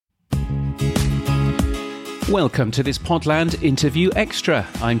Welcome to this Podland Interview Extra.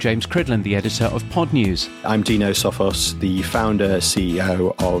 I'm James Cridland, the editor of Pod News. I'm Dino Sophos, the founder,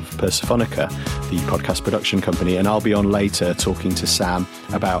 CEO of Persephonica, the podcast production company, and I'll be on later talking to Sam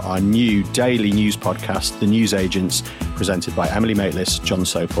about our new daily news podcast, The News Agents, presented by Emily Maitlis, John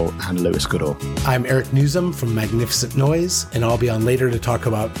Sopel, and Lewis Goodall. I'm Eric Newsom from Magnificent Noise, and I'll be on later to talk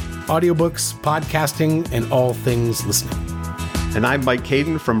about audiobooks, podcasting, and all things listening. And I'm Mike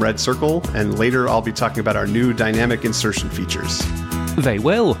Caden from Red Circle, and later I'll be talking about our new dynamic insertion features. They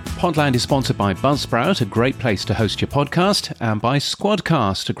will. Podland is sponsored by Buzzsprout, a great place to host your podcast, and by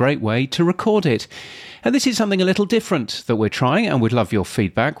Squadcast, a great way to record it. And this is something a little different that we're trying, and we'd love your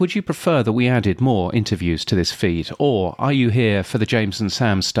feedback. Would you prefer that we added more interviews to this feed? Or are you here for the James and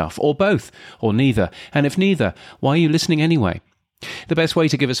Sam stuff? Or both? Or neither? And if neither, why are you listening anyway? The best way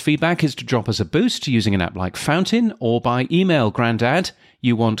to give us feedback is to drop us a boost using an app like Fountain, or by email Grandad.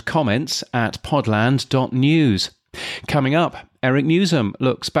 You want comments at podland.news. Coming up, Eric Newsom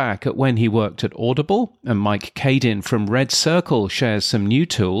looks back at when he worked at Audible, and Mike Caden from Red Circle shares some new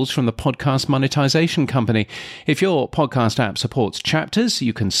tools from the podcast monetization company. If your podcast app supports chapters,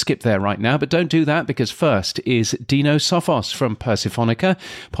 you can skip there right now, but don't do that, because first is Dino Sophos from Persephonica.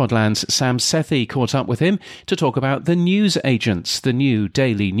 Podland's Sam Sethi caught up with him to talk about The News Agents, the new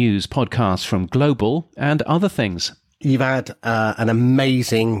daily news podcast from Global, and other things. You've had an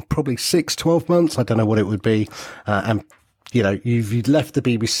amazing, probably 6-12 months, I don't know what it would be, and you know, you've left the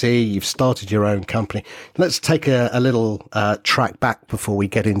BBC, you've started your own company. Let's take a little track back before we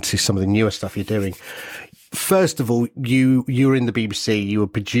get into some of the newer stuff you're doing. First of all, you were in the BBC, you were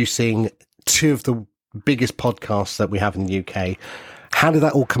producing two of the biggest podcasts that we have in the UK. How did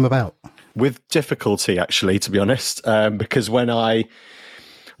that all come about? With difficulty, actually, to be honest, because when I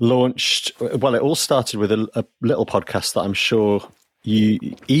launched, well, it all started with a little podcast that I'm sure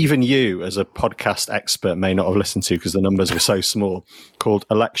you as a podcast expert may not have listened to because the numbers were so small, called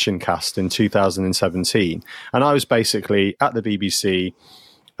Election Cast in 2017. And I was basically at the BBC,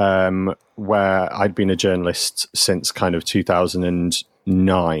 where I'd been a journalist since kind of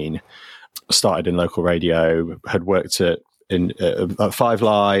 2009, started in local radio, had worked at 5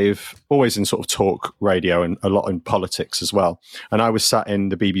 Live, always in sort of talk radio and a lot in politics as well. And I was sat in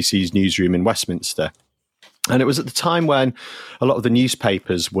the BBC's newsroom in Westminster. And it was at the time when a lot of the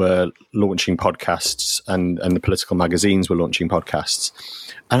newspapers were launching podcasts and the political magazines were launching podcasts.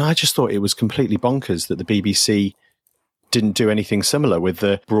 And I just thought it was completely bonkers that the BBC didn't do anything similar with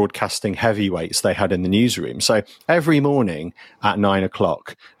the broadcasting heavyweights they had in the newsroom. So every morning at 9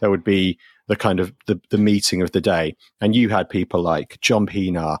 o'clock, there would be the kind of the meeting of the day. And you had people like John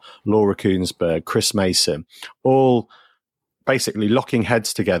Pienaar, Laura Kuenssberg, Chris Mason, all basically locking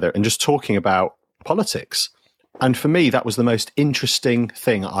heads together and just talking about politics. And for me, that was the most interesting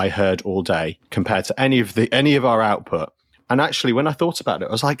thing I heard all day compared to any of our output. And actually, when I thought about it,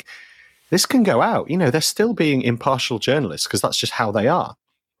 I was like, this can go out. You know, they're still being impartial journalists because that's just how they are.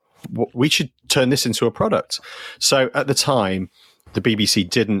 We should turn this into a product. So at the time, the BBC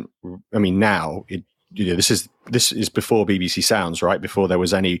didn't. I mean, now this is before BBC Sounds, right? Before there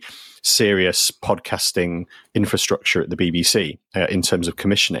was any serious podcasting infrastructure at the BBC in terms of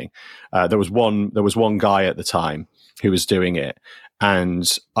commissioning. There was one guy at the time who was doing it,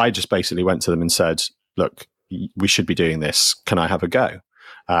 and I just basically went to them and said, "Look, we should be doing this. Can I have a go?"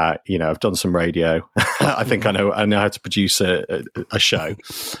 I've done some radio. I think I know how to produce a show,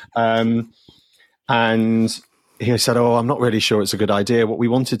 and he said, "Oh, I'm not really sure it's a good idea. What we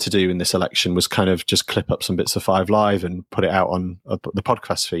wanted to do in this election was kind of just clip up some bits of 5 Live and put it out on the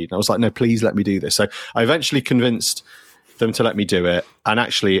podcast feed." And I was like, "No, please let me do this." So I eventually convinced them to let me do it. And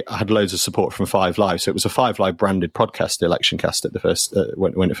actually I had loads of support from 5 Live. So it was a 5 Live branded podcast, the Election Cast at the first,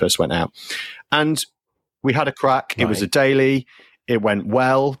 when it first went out. And we had a crack. Right. It was a daily. It went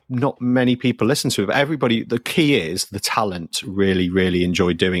well. Not many people listened to it, but everybody, the key is the talent really, really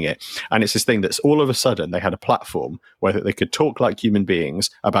enjoyed doing it. And it's this thing that's all of a sudden they had a platform where they could talk like human beings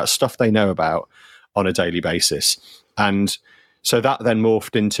about stuff they know about on a daily basis. And so that then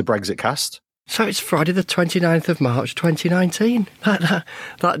morphed into Brexit Cast. So it's Friday the 29th of March 2019.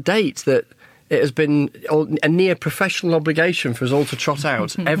 That date that it has been a near professional obligation for us all to trot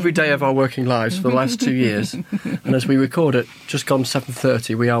out every day of our working lives for the last 2 years. And as we record it, just gone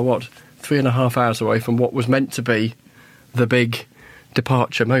 7:30, we are, 3.5 hours away from what was meant to be the big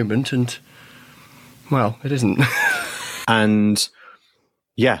departure moment. And, well, it isn't. And,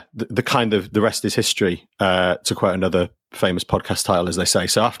 yeah, the rest is history, to quote another famous podcast title, as they say.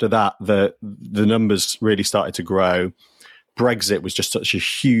 So after that, the numbers really started to grow. Brexit was just such a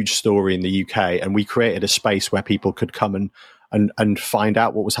huge story in the UK, and we created a space where people could come and and find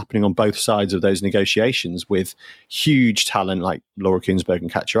out what was happening on both sides of those negotiations with huge talent like Laura Kuenssberg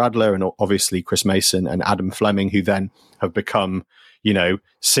and Katja Adler, and obviously Chris Mason and Adam Fleming, who then have become,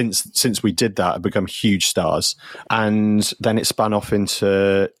 since we did that, have become huge stars. And then it spun off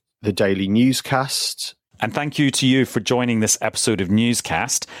into the Daily Newscast. And thank you to you for joining this episode of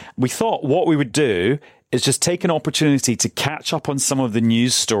Newscast. We thought what we would do is just take an opportunity to catch up on some of the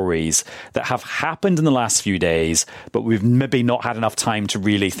news stories that have happened in the last few days, but we've maybe not had enough time to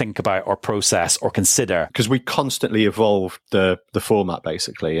really think about or process or consider. Because we constantly evolved the format,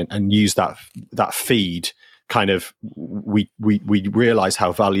 basically, and use that feed. Kind of, we realized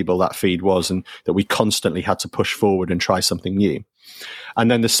how valuable that feed was, and that we constantly had to push forward and try something new.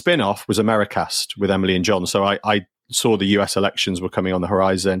 And then the spin-off was Americast with Emily and John. So I saw the US elections were coming on the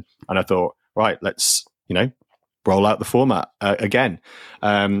horizon, and I thought, right, let's roll out the format again.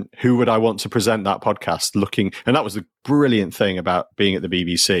 Who would I want to present that podcast? And that was the brilliant thing about being at the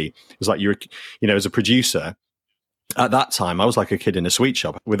BBC. It was like as a producer at that time, I was like a kid in a sweet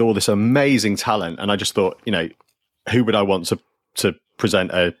shop with all this amazing talent, and I just thought, who would I want to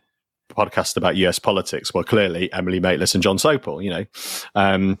present a podcast about US politics? Well, clearly Emily Maitlis and John Sopel,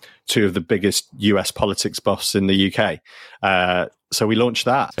 two of the biggest US politics buffs in the UK. So we launched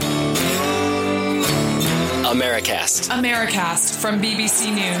that. Americast from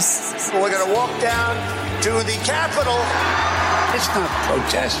BBC News. We're going to walk down to the Capitol. It's not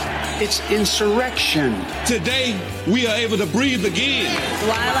protest, it's insurrection. Today, we are able to breathe again.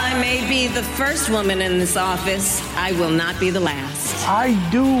 While I may be the first woman in this office, I will not be the last. I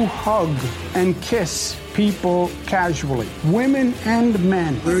do hug and kiss people casually, women and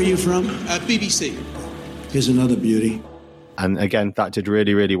men. Where are you from? BBC. Here's another beauty. And again, that did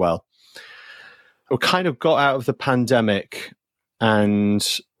really, really well. We kind of got out of the pandemic, and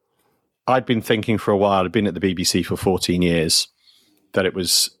I'd been thinking for a while, I'd been at the BBC for 14 years, that it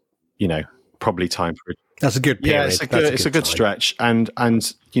was, probably time for it. That's a good period. Yeah, it's a good stretch. And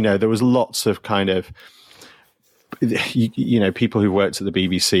there was lots of kind of, people who worked at the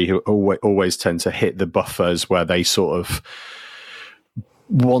BBC who always tend to hit the buffers where they sort of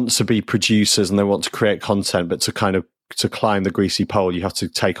want to be producers and they want to create content, but to climb the greasy pole, you have to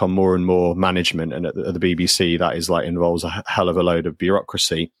take on more and more management. And at the BBC, that is involves a hell of a load of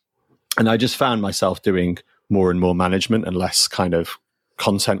bureaucracy. And I just found myself doing more and more management and less kind of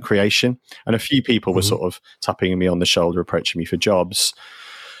content creation. And a few people were sort of tapping me on the shoulder, approaching me for jobs.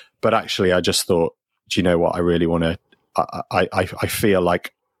 But actually, I just thought, do you know what? I really want to, I feel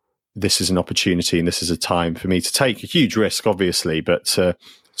like this is an opportunity and this is a time for me to take a huge risk, obviously, but to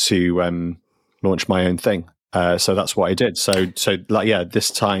launch my own thing. So that's what I did. So this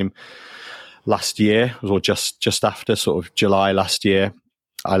time last year, or just after sort of July last year,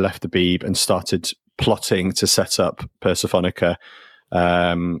 I left the Beeb and started plotting to set up Persophonica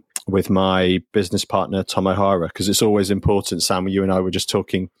with my business partner, Tom O'Hara, because it's always important, Sam, you and I were just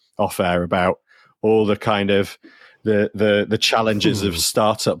talking off air about all the kind of the challenges of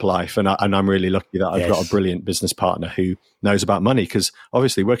startup life, and I'm really lucky that I've got a brilliant business partner who knows about money, because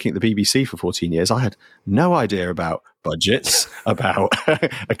obviously working at the BBC for 14 years, I had no idea about budgets, about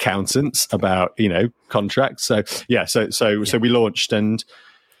accountants, about contracts. So we launched, and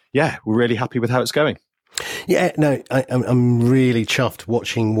we're really happy with how it's going. Yeah, no, I'm really chuffed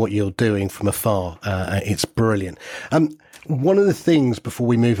watching what you're doing from afar. It's brilliant. One of the things before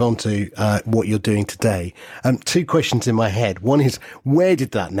we move on to what you're doing today, two questions in my head. One is, where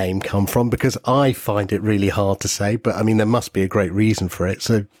did that name come from? Because I find it really hard to say, but I mean, there must be a great reason for it.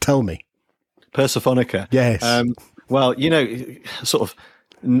 So tell me. Persophonica. Yes. Well, sort of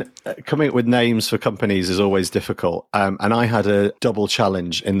coming up with names for companies is always difficult. And I had a double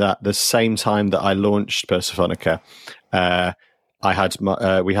challenge in that the same time that I launched Persophonica,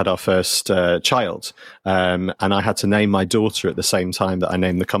 we had our first child, and I had to name my daughter at the same time that I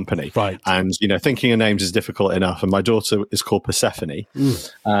named the company. Right. And, thinking of names is difficult enough. And my daughter is called Persephone.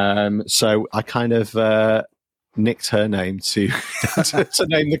 So I kind of nicked her name to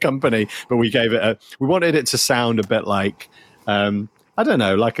name the company, but we gave it we wanted it to sound a bit like, I don't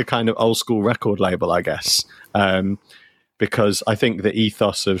know, like a kind of old school record label, I guess. Because I think the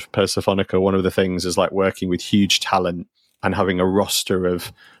ethos of Persophonica, one of the things is like working with huge talent and having a roster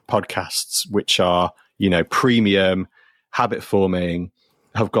of podcasts which are, premium, habit forming,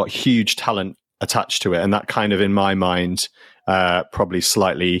 have got huge talent attached to it. And that kind of, in my mind, probably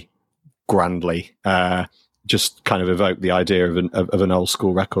slightly grandly, just kind of evoked the idea of an old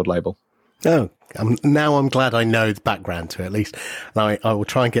school record label. Oh, now I'm glad I know the background to it, at least. I will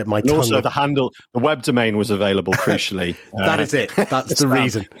try and get my tongue. Also, the web domain was available crucially. That is it. That's the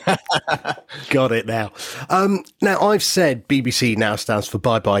reason. Got it now. Now, I've said BBC now stands for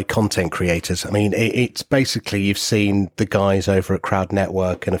Bye Bye Content Creators. I mean, it's basically, you've seen the guys over at Crowd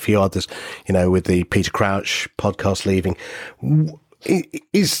Network and a few others, with the Peter Crouch podcast leaving.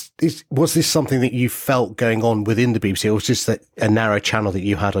 Was this something that you felt going on within the BBC, or was this a narrow channel that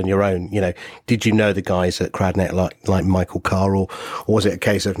you had on your own? Did you know the guys at CrowdNet like Michael Carr, or was it a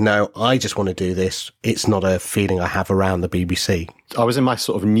case of, no, I just want to do this, it's not a feeling I have around the BBC? I was in my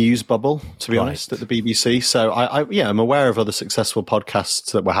sort of news bubble, to be honest, at the BBC. So I'm aware of other successful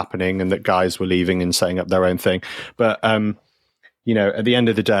podcasts that were happening and that guys were leaving and setting up their own thing. But, at the end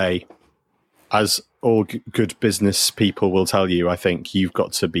of the day, as all good business people will tell you, I think you've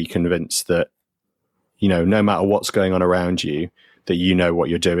got to be convinced that, no matter what's going on around you, that you know what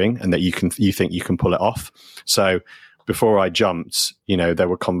you're doing and that you think you can pull it off. So before I jumped, there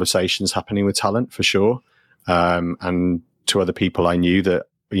were conversations happening with talent for sure. And to other people I knew that,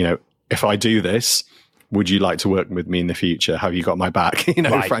 if I do this, would you like to work with me in the future? Have you got my back?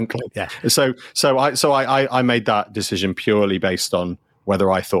 Right. Frankly. Yeah. So I made that decision purely based on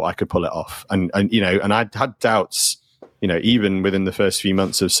whether I thought I could pull it off. And I'd had doubts, even within the first few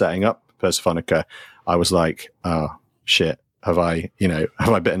months of setting up Persephonica, I was like, oh shit, have I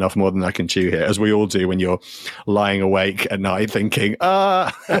bitten off more than I can chew here? As we all do when you're lying awake at night thinking,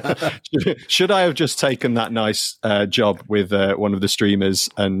 should I have just taken that nice job with one of the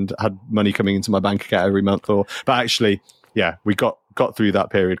streamers and had money coming into my bank account every month? But actually, yeah, we got through that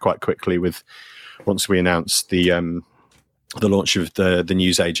period quite quickly once we announced the launch of the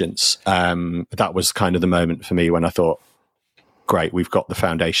news agents. That was kind of the moment for me when I thought, great, we've got the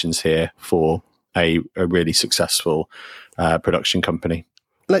foundations here for a really successful production company.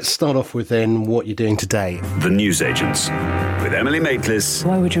 Let's start off with then what you're doing today. The News Agents with Emily Maitlis.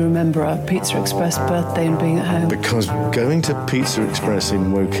 Why would you remember a Pizza Express birthday and being at home? Because going to Pizza Express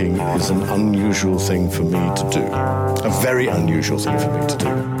in Woking is an unusual thing for me to do. A very unusual thing for me to do.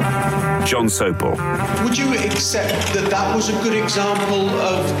 Jon Sopel. Would you accept that was a good example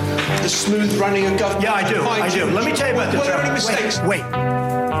of the smooth running of government? Yeah, I do. Let me tell you about this. Were there any mistakes? Wait.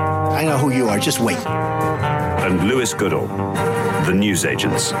 I know who you are. Just wait. And Lewis Goodall. The News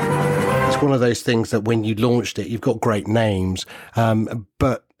Agents. It's one of those things that when you launched it, you've got great names,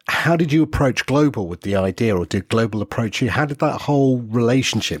 but how did you approach Global with the idea, or did Global approach you? How did that whole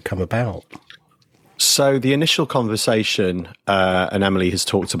relationship come about? So the initial conversation, and Emily has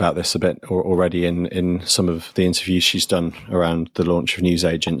talked about this a bit already in some of the interviews she's done around the launch of News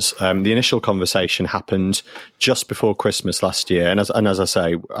Agents. The initial conversation happened just before Christmas last year, and as I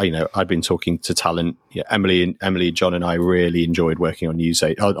say, I'd been talking to talent. Yeah, Emily, John, and I really enjoyed working on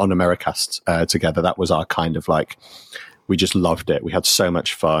on Americast together. That was our kind of we just loved it. We had so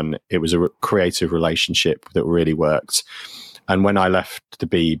much fun. It was a creative relationship that really worked. And when I left the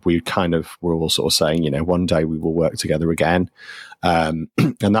Beeb, we kind of were all sort of saying, one day we will work together again. And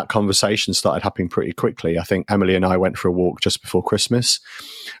that conversation started happening pretty quickly. I think Emily and I went for a walk just before Christmas,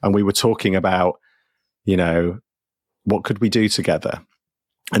 and we were talking about, what could we do together?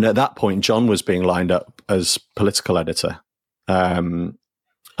 And at that point, John was being lined up as political editor. And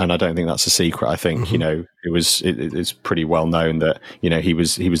I don't think that's a secret. I think, it's pretty well known that, he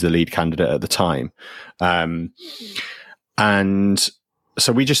was the lead candidate at the time. And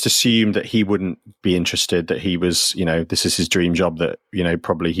so we just assumed that he wouldn't be interested, that he was, this is his dream job that,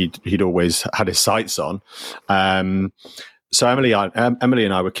 probably he'd always had his sights on. So Emily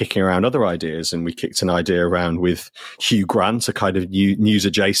and I were kicking around other ideas, and we kicked an idea around with Hugh Grant, a kind of news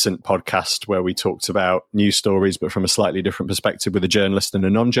adjacent podcast where we talked about news stories, but from a slightly different perspective with a journalist and a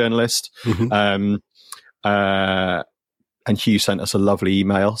non-journalist. Mm-hmm. And Hugh sent us a lovely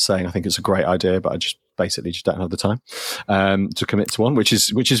email saying, I think it's a great idea, but I just don't have the time to commit to one, which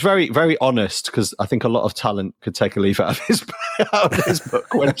is very, very honest, because I think a lot of talent could take a leaf out of his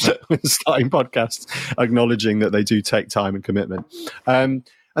book when starting podcasts, acknowledging that they do take time and commitment. And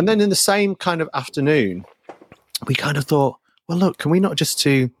then in the same kind of afternoon, we kind of thought, well, look, can we not just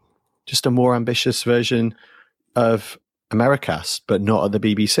do just a more ambitious version of Americast, but not at the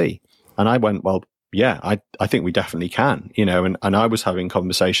BBC? And I went, well, yeah, I think we definitely can, and I was having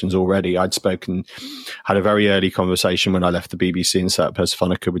conversations already. Had a very early conversation when I left the BBC and set up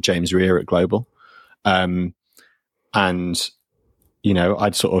Persephonica with James Rear at Global. And,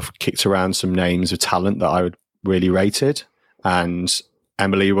 I'd sort of kicked around some names of talent that I would really rated. And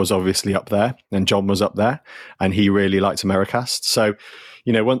Emily was obviously up there, and John was up there, and he really liked Americast. So,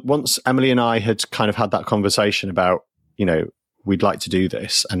 once Emily and I had kind of had that conversation about, we'd like to do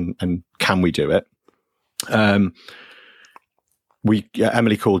this, and can we do it? Emily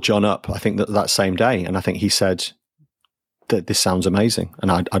called John up, I think that same day, and I think he said that this sounds amazing,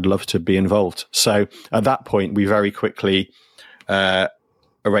 and I'd love to be involved. So at that point, we very quickly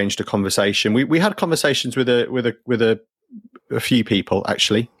arranged a conversation. We had conversations with a few people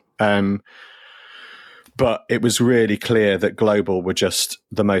actually, but it was really clear that Global were just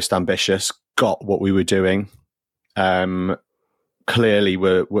the most ambitious, got what we were doing. Clearly,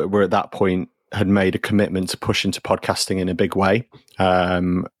 we're at that point had made a commitment to push into podcasting in a big way,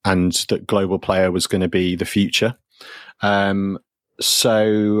 and that Global Player was going to be the future.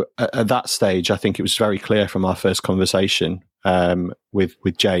 So at that stage, I think it was very clear from our first conversation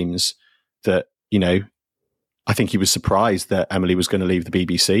with James that, you know, I think he was surprised that Emily was going to leave the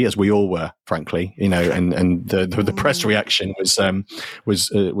BBC, as we all were, frankly, you know, and the press reaction was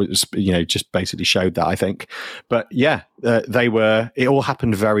you know, just basically showed that, I think. But yeah, it all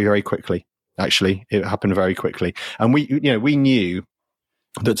happened very, very quickly. Actually, it happened very quickly. And we knew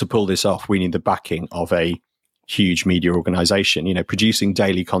that to pull this off, we need the backing of a huge media organization. You know, producing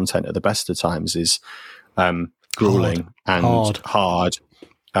daily content at the best of times is grueling and hard.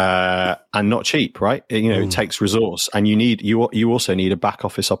 And not cheap, right? You know, it takes resource, and you also need a back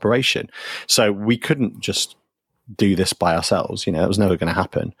office operation. So we couldn't just do this by ourselves. You know, it was never going to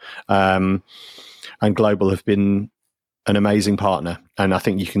happen. And Global have been an amazing partner, and I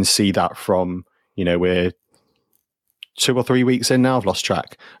think you can see that from, you know, we're 2 or 3 weeks in now. I've lost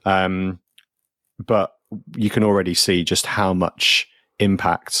track, but you can already see just how much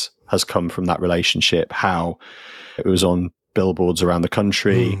impact has come from that relationship. How it was on billboards around the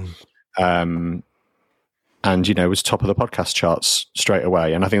country, and, you know, was top of the podcast charts straight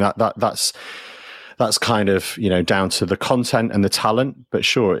away. And I think that's kind of, you know, down to the content and the talent, but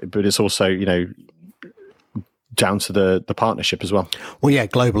it's also, you know, down to the partnership as well. Well, yeah,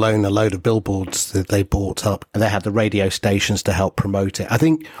 Global own a load of billboards that they bought up, and they had the radio stations to help promote it. I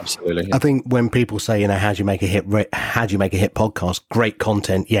think, absolutely. Yeah. I think when people say, you know, how do you make a hit podcast? Great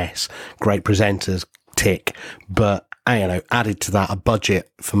content, yes. Great presenters, tick. But, you know, added to that a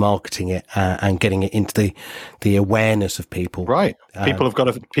budget for marketing it and getting it into the awareness of people. Right. People have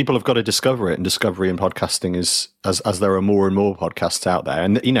got to discover it, and discovery in podcasting is as there are more and more podcasts out there.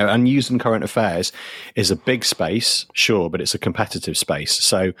 And, you know, and news and current affairs is a big space, sure, but it's a competitive space.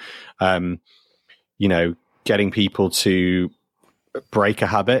 So, you know, getting people to break a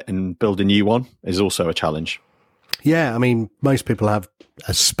habit and build a new one is also a challenge. Yeah, I mean, most people have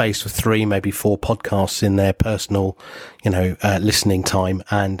a space for 3, maybe 4 podcasts in their personal, you know, listening time.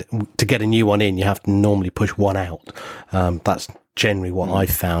 And to get a new one in, you have to normally push one out. That's generally what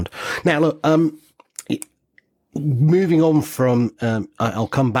I've found. Now, look, moving on from, I'll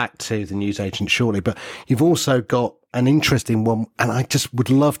come back to the newsagent shortly, but you've also got an interesting one, and I just would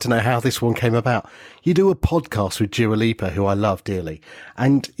love to know how this one came about. You do a podcast with Dua Lipa, who I love dearly,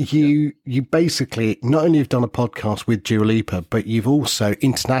 and you basically not only have done a podcast with Dua Lipa, but you've also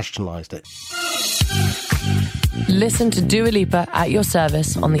internationalized it. Listen to Dua Lipa at your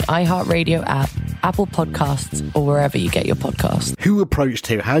service on the iHeartRadio app, Apple Podcasts, or wherever you get your podcasts. Who approached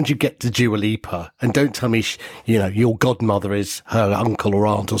who? How did you get to Dua Lipa? And don't tell me, you know, your godmother is her uncle or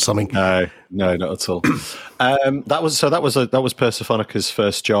aunt or something. No, not at all. That was Persephonica's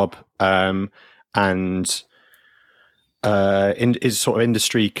first job, and in his sort of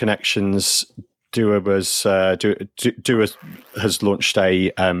industry connections, Dua has launched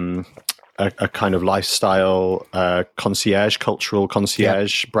a kind of lifestyle cultural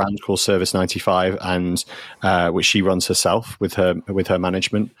concierge brand called Service 95, and which she runs herself with her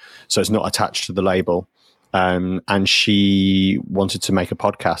management. So it's not attached to the label. And she wanted to make a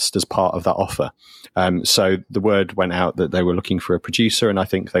podcast as part of that offer. So the word went out that they were looking for a producer, and I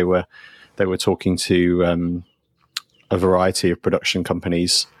think they were talking to a variety of production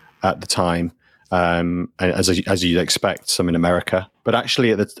companies at the time. And as you'd expect, some in America, but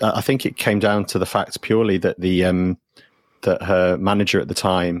actually, I think it came down to the fact purely that that her manager at the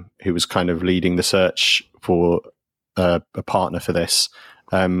time, who was kind of leading the search for a partner for this,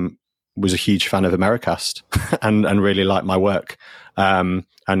 was a huge fan of Americast and really liked my work.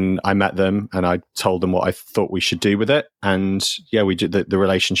 And I met them and I told them what I thought we should do with it. And yeah, we did the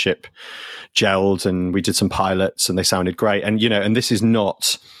relationship gelled, and we did some pilots, and they sounded great. And, you know, and this is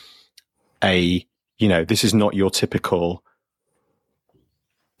not your typical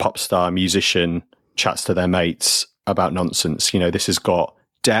pop star musician chats to their mates about nonsense. You know, this has got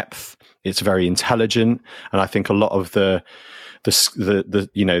depth. It's very intelligent. And I think a lot of the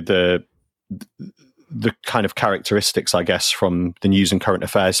the kind of characteristics, I guess, from the news and current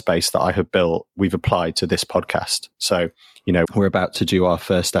affairs space that I have built, we've applied to this podcast. So, we're about to do our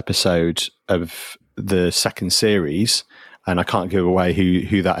first episode of the second series, and I can't give away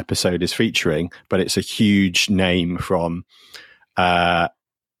who that episode is featuring, but it's a huge name from, I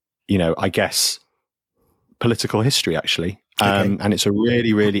guess, political history, actually. Okay. And it's a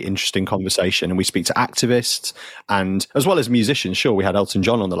really, really interesting conversation. And we speak to activists and as well as musicians. Sure, we had Elton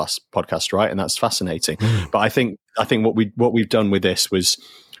John on the last podcast, right? And that's fascinating. But I think what we've done with this was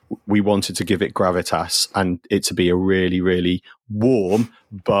we wanted to give it gravitas and it to be a really, really warm,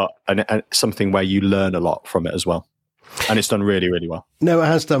 but and something where you learn a lot from it as well. And it's done really, really well. No, it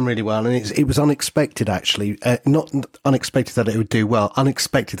has done really well. And it was unexpected, actually. Not unexpected that it would do well.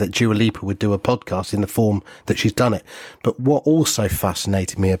 Unexpected that Dua Lipa would do a podcast in the form that she's done it. But what also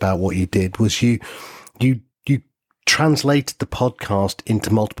fascinated me about what you did was you translated the podcast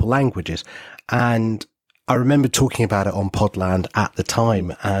into multiple languages. And I remember talking about it on Podland at the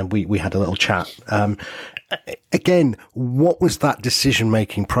time, and we had a little chat. Again, what was that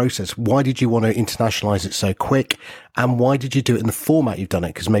decision-making process? Why did you want to internationalize it so quick? And why did you do it in the format you've done it?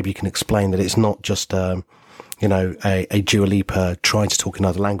 Because maybe you can explain that it's not just, a Dua Lipa trying to talk in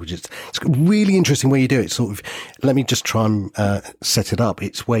other languages. It's a really interesting way you do it. Sort of, let me just try and set it up.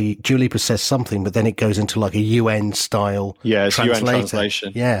 It's where Dua Lipa says something, but then it goes into like a UN style. Yeah, it's translator. UN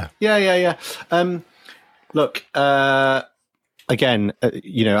translation. Yeah. Look, again,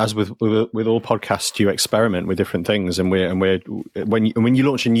 as with all podcasts, you experiment with different things, and when you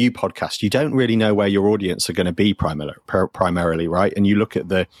launch a new podcast, you don't really know where your audience are going to be primarily, right? And you look at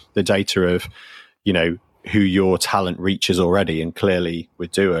the data of, who your talent reaches already, and clearly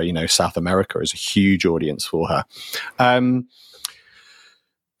with Dua, South America is a huge audience for her.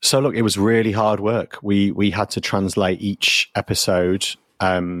 So look, it was really hard work. We had to translate each episode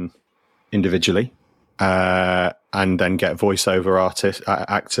individually. And then get voiceover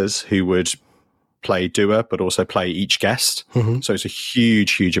actors who would play Dua, but also play each guest. Mm-hmm. So it's a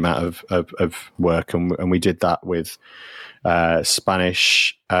huge amount of work. And we did that with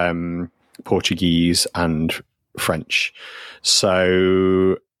Spanish, Portuguese, and French.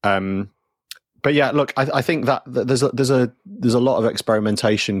 So, but yeah, look, I think that there's a lot of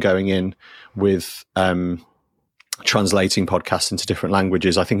experimentation going in with translating podcasts into different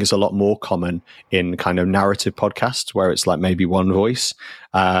languages. I think it's a lot more common in kind of narrative podcasts where it's like maybe one voice.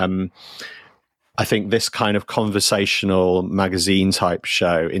 I think this kind of conversational magazine type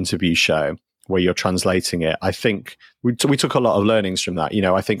show, interview show, where you're translating it, I think we took a lot of learnings from that.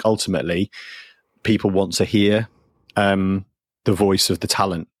 I think ultimately people want to hear the voice of the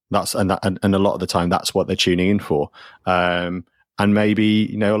talent. And a lot of the time that's what they're tuning in for. And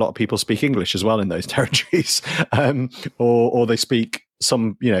maybe, a lot of people speak English as well in those territories, or they speak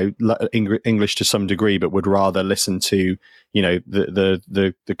some, English to some degree, but would rather listen to,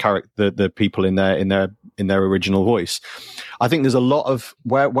 the people in their original voice. I think there's a lot of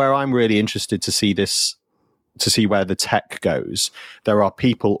where I'm really interested to see where the tech goes. There are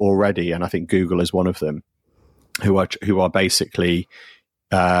people already, and I think Google is one of them, who are basically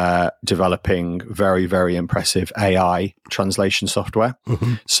developing very, very impressive AI translation software.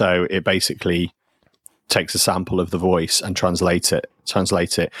 Mm-hmm. So it basically takes a sample of the voice and translate it.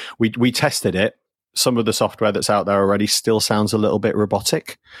 We tested it. Some of the software that's out there already still sounds a little bit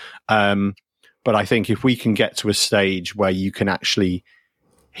robotic. But I think if we can get to a stage where you can actually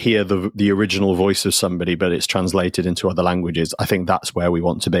hear the original voice of somebody, but it's translated into other languages, I think that's where we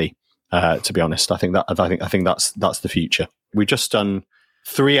want to be. To be honest, I think that's the future. We've just done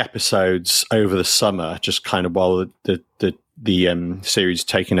 3 episodes over the summer, just kind of while the series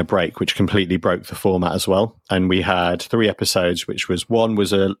taking a break, which completely broke the format as well. And we had 3 episodes, which was one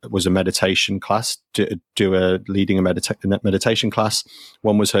was a meditation class, leading a meditation class.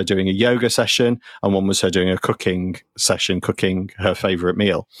 One was her doing a yoga session, and one was her doing a cooking session, cooking her favorite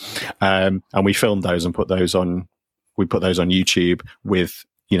meal. And we filmed those and put those on YouTube with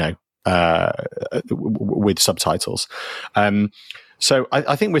with subtitles. So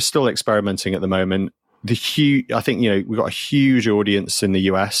I think we're still experimenting at the moment. I think we've got a huge audience in the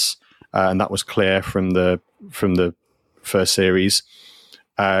US, and that was clear from the first series.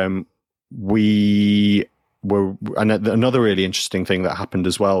 We were, and another really interesting thing that happened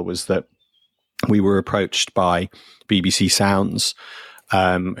as well was that we were approached by BBC Sounds,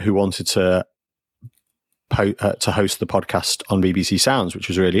 who wanted to host the podcast on BBC Sounds, which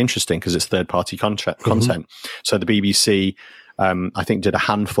was really interesting because it's third-party content. Mm-hmm. So the BBC, I think, did a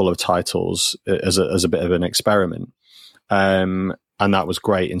handful of titles as a bit of an experiment, and that was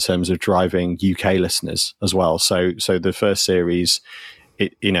great in terms of driving UK listeners as well. So the first series,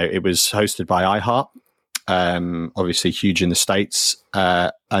 it was hosted by iHeart, obviously huge in the States.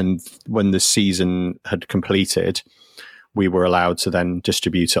 And when the season had completed, we were allowed to then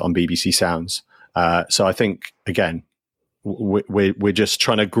distribute it on BBC Sounds. So I think, again, we're just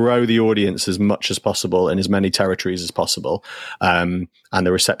trying to grow the audience as much as possible in as many territories as possible. And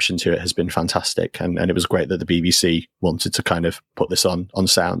the reception to it has been fantastic. And it was great that the BBC wanted to kind of put this on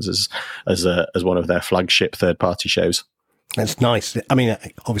Sounds as one of their flagship third-party shows. That's nice. I mean,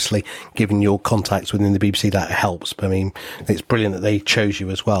 obviously, given your contacts within the BBC, that helps. But I mean, it's brilliant that they chose you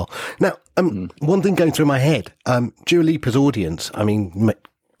as well. Now, one thing going through my head, Dua Lipa's audience, I mean,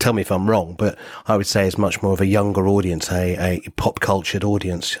 tell me if I'm wrong, but I would say is much more of a younger audience, a pop cultured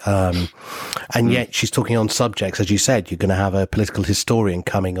audience. And yet she's talking on subjects, as you said, you're going to have a political historian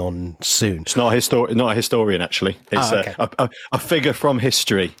coming on soon. It's not a historian, actually. It's a figure from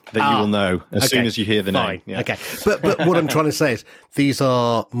history that you will know as soon as you hear the name. Yeah. Okay. But what I'm trying to say is these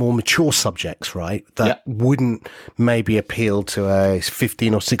are more mature subjects, right? That wouldn't maybe appeal to a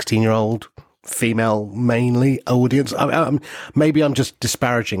 15 or 16-year-old female mainly audience. Maybe I'm just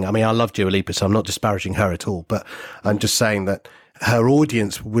disparaging. I mean, I love Dua Lipa, so I'm not disparaging her at all, but I'm just saying that her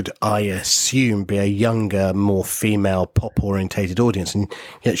audience would, I assume, be a younger, more female pop orientated audience, and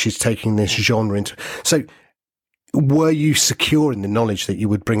yet she's taking this genre into. So were you secure in the knowledge that you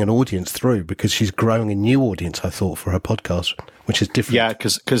would bring an audience through? Because she's growing a new audience, I thought, for her podcast, which is different. Yeah,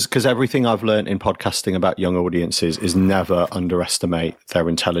 because everything I've learned in podcasting about young audiences is never underestimate their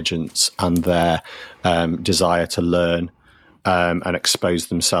intelligence and their desire to learn and expose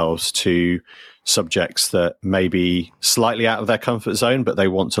themselves to subjects that may be slightly out of their comfort zone, but they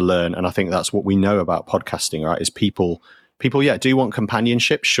want to learn. And I think that's what we know about podcasting, right? Is people, do want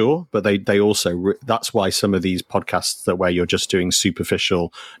companionship, sure, but they also, that's why some of these podcasts that where you're just doing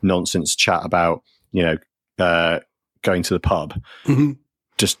superficial nonsense chat about, going to the pub,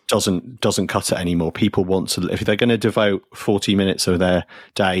 just doesn't cut it anymore. People want to, if they're going to devote 40 minutes of their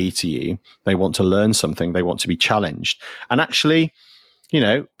day to you, they want to learn something. They want to be challenged. And actually,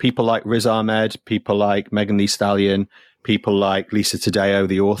 people like Riz Ahmed, people like Megan Thee Stallion, people like Lisa Taddeo,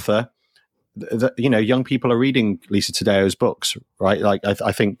 the author, young people are reading Lisa Taddeo's books, right? Like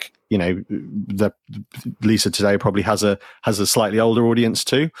I think, the Lisa Taddeo probably has a slightly older audience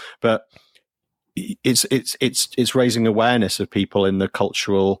too, but it's raising awareness of people in the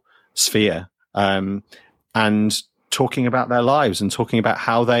cultural sphere, and talking about their lives and talking about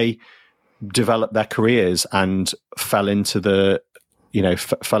how they developed their careers and fell into their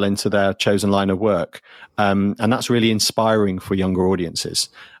chosen line of work. And that's really inspiring for younger audiences.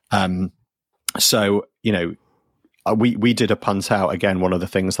 So, we did a punt out. Again, one of the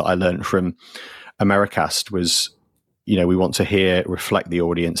things that I learned from Americast was, we want to reflect the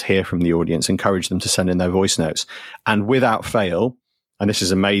audience, hear from the audience, encourage them to send in their voice notes. And without fail, and this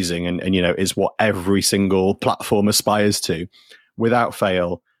is amazing and is what every single platform aspires to, without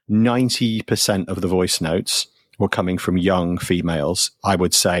fail, 90% of the voice notes were coming from young females, I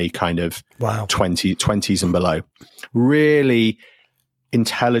would say kind of 20s and below. Really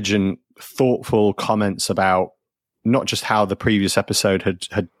intelligent, thoughtful comments about not just how the previous episode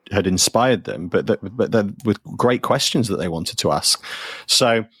had inspired them, but with great questions that they wanted to ask.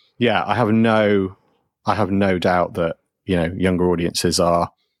 So yeah, I have no doubt that younger audiences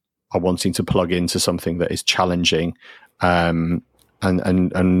are wanting to plug into something that is challenging and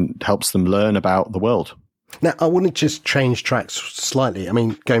helps them learn about the world. Now, I want to just change tracks slightly. I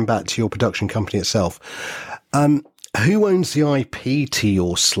mean, going back to your production company itself, who owns the IP to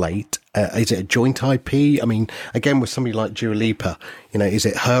your slate? Is it a joint IP? I mean, again, with somebody like Dua Lipa, is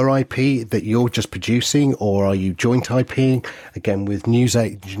it her IP that you're just producing, or are you joint IP? Again, with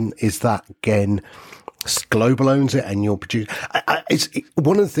Newsagent, is that, again, Global owns it and you're producing? It's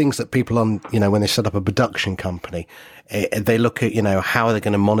one of the things that people when they set up a production company, they look at, how are they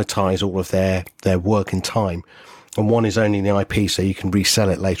going to monetize all of their work and time. And one is owning the IP so you can resell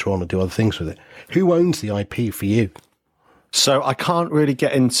it later on and do other things with it. Who owns the IP for you? So I can't really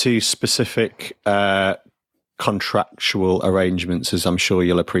get into specific contractual arrangements, as I'm sure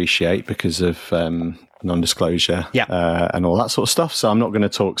you'll appreciate, because of non-disclosure and all that sort of stuff. So I'm not going to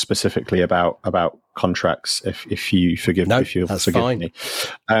talk specifically about contracts if you forgive me. If you'll forgive me.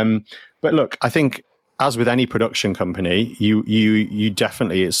 But look, I think as with any production company, you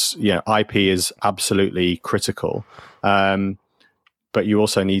definitely, IP is absolutely critical. But you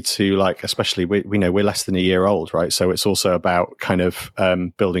also need to, especially we know we're less than a year old, right? So it's also about kind of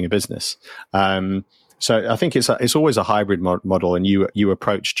building a business. So I think it's always a hybrid model, and you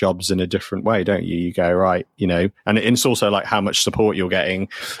approach jobs in a different way, don't you? You go, right, and it's also like how much support you're getting,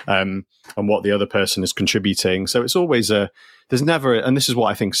 and what the other person is contributing. So it's always there's never, and this is what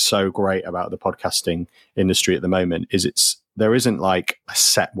I think is so great about the podcasting industry at the moment, is there isn't like a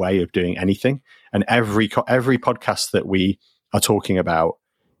set way of doing anything. And every podcast that we are talking about,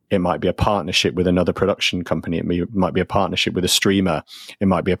 it might be a partnership with another production company. It might be a partnership with a streamer. It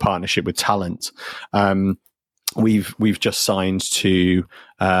might be a partnership with talent. We've just signed to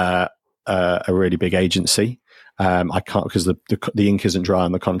a really big agency. I can't, because the ink isn't dry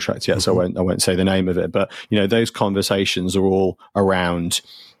on the contract yet, so I won't say the name of it. But those conversations are all around,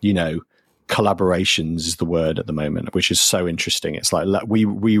 collaborations is the word at the moment, which is so interesting. It's like we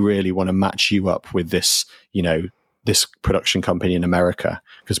really want to match you up with this, this production company in America,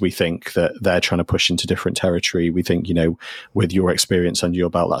 because we think that they're trying to push into different territory. We think, with your experience under your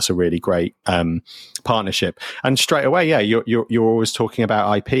belt, that's a really great partnership. And straight away, yeah, you're always talking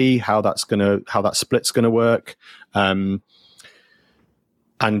about IP, how that split's gonna work.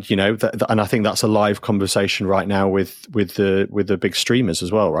 And and I think that's a live conversation right now with the big streamers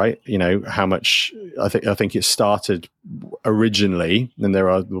as well, right? How much I think it started originally, and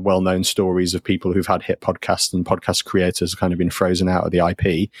there are well-known stories of people who've had hit podcasts, and podcast creators have kind of been frozen out of the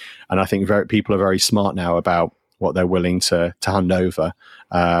IP. And I think people are very smart now about what they're willing to hand over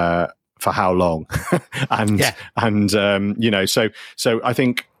for how long, so I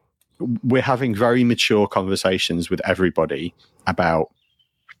think we're having very mature conversations with everybody about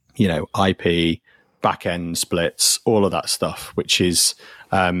IP, back end splits, all of that stuff, which is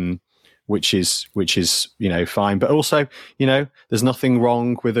fine. But also, there's nothing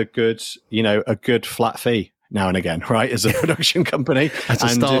wrong with a good flat fee now and again, right? As a production company, as a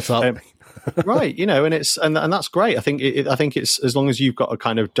startup, right? And that's great. I think it's as long as you've got a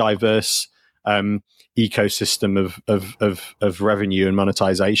kind of diverse ecosystem of revenue and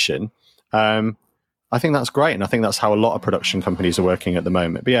monetization. I think that's great, and I think that's how a lot of production companies are working at the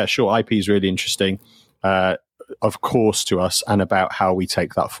moment. But yeah, sure, IP is really interesting, of course, to us, and about how we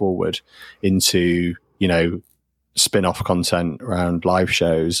take that forward into, spin-off content around live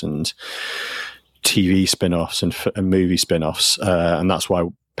shows and TV spin-offs and movie spin-offs, and that's why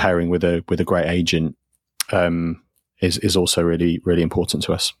pairing with a great agent is also really, really important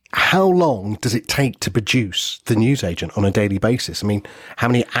to us. How long does it take to produce the news agent on a daily basis? I mean, how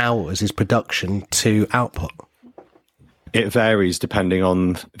many hours is production to output? It varies depending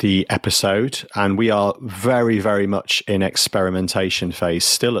on the episode, and we are very, very much in experimentation phase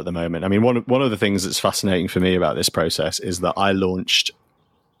still at the moment. I mean, one of the things that's fascinating for me about this process is that I launched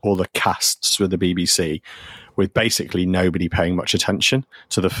all the casts with the BBC with basically nobody paying much attention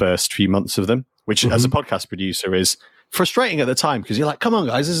to the first few months of them, which as a podcast producer is frustrating at the time, because you're like, come on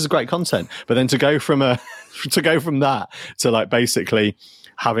guys, this is great content. But then to go from that to like basically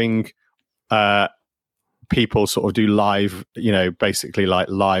having people sort of do live, basically like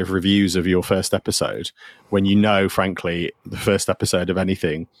live reviews of your first episode, when frankly, the first episode of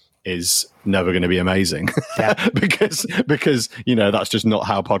anything is never going to be amazing, because that's just not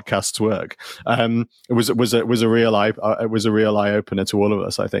how podcasts work. It was a real eye opener to all of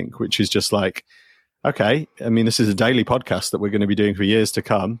us, I think, which is just like, okay, I mean, this is a daily podcast that we're going to be doing for years to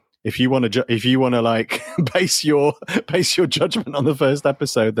come. If you want to like base your judgment on the first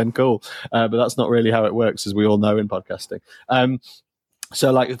episode, then cool. But that's not really how it works, as we all know in podcasting.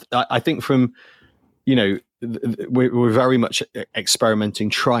 So like, I think from, we're very much experimenting,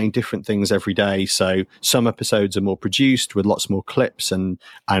 trying different things every day. So some episodes are more produced with lots more clips and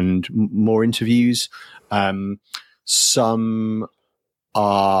more interviews. Some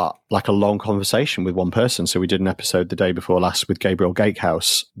are like a long conversation with one person. So we did an episode the day before last with Gabriel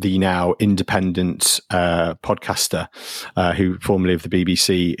Gatehouse, the now independent podcaster, who formerly of the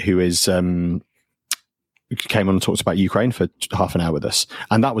BBC, who is came on and talked about Ukraine for half an hour with us,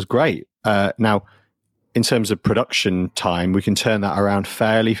 and that was great. Now, in terms of production time, we can turn that around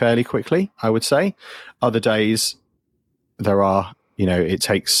fairly quickly, I would say. Other days, there are, it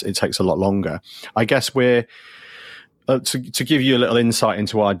takes a lot longer. I guess we're to give you a little insight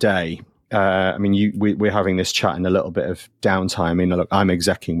into our day. I mean, we're having this chat in a little bit of downtime. I mean, look, I'm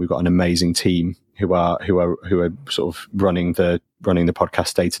execing. We've got an amazing team who are sort of running the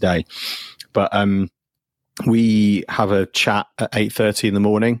podcast day to day. But we have a chat at 8:30 in the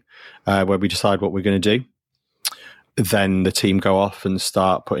morning where we decide what we're going to do. Then the team go off and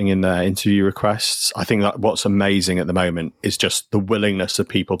start putting in their interview requests. I think that what's amazing at the moment is just the willingness of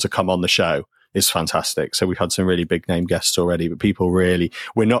people to come on the show is fantastic. So we've had some really big name guests already, but people really,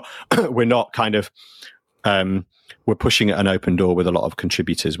 we're not kind of we're pushing at an open door with a lot of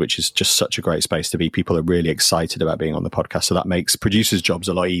contributors, which is just such a great space to be. People are really excited about being on the podcast. So that makes producers' jobs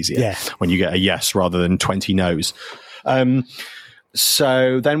a lot easier when you get a yes rather than 20 no's.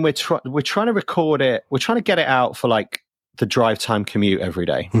 So then we're trying to record it. We're trying to get it out for like the drive time commute every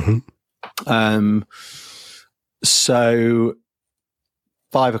day. So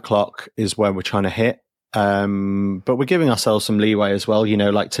 5 o'clock is when we're trying to hit. But we're giving ourselves some leeway as well. You know,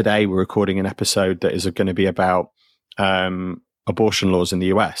 like today we're recording an episode that is going to be about abortion laws in the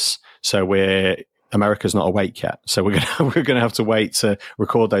US. So America's not awake yet. So we're going to have to wait to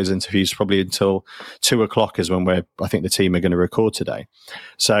record those interviews probably until 2 o'clock is when I think the team are going to record today.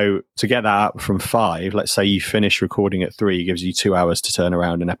 So to get that out from 5, let's say you finish recording at 3, gives you 2 hours to turn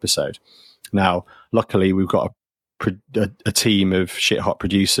around an episode. Now, luckily we've got a team of shit hot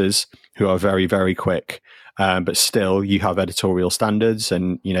producers who are very, very quick. But still you have editorial standards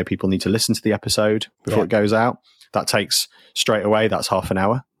and, you know, people need to listen to the episode before it goes out. That takes straight away. That's half an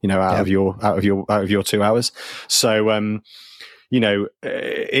hour, you know, out of your 2 hours. So, you know,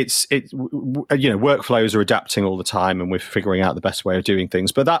 workflows are adapting all the time and we're figuring out the best way of doing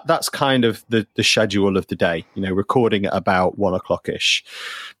things. But that's kind of the schedule of the day, you know, recording at about 1 o'clock-ish,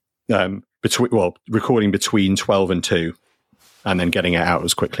 recording between 12 and 2 and then getting it out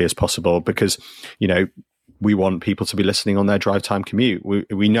as quickly as possible because, you know, we want people to be listening on their drive time commute.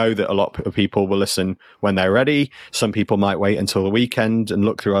 We know that a lot of people will listen when they're ready. Some people might wait until the weekend and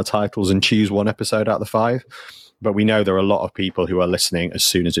look through our titles and choose one episode out of the 5. But we know there are a lot of people who are listening as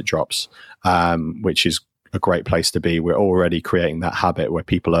soon as it drops, which is a great place to be. We're already creating that habit where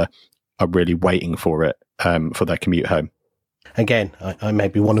people are really waiting for it for their commute home. Again, I may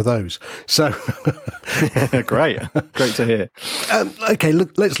be one of those. So great to hear. Okay,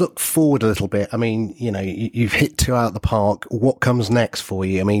 let's look forward a little bit. I mean, you know, you've hit 2 out of the park. What comes next for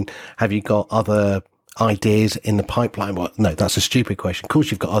you? I mean, have you got other ideas in the pipeline? Well, no, that's a stupid question. Of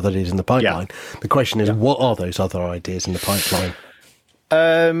course, you've got other ideas in the pipeline. Yeah. The question is, what are those other ideas in the pipeline?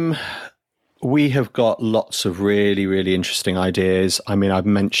 We have got lots of really, really interesting ideas. I mean, I've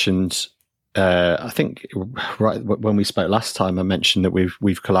mentioned. I think right when we spoke last time, I mentioned that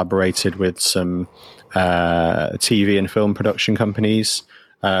we've collaborated with some TV and film production companies,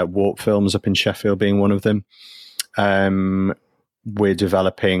 Warp Films up in Sheffield being one of them. We're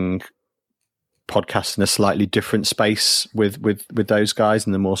developing podcasts in a slightly different space with those guys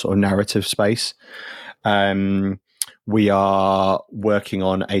in the more sort of narrative space. We are working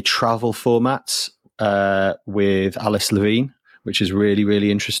on a travel format with Alice Levine, which is really, really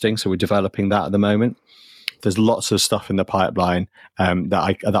interesting. So we're developing that at the moment. There's lots of stuff in the pipeline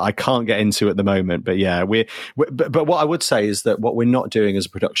that I can't get into at the moment. But yeah, but what I would say is that what we're not doing as a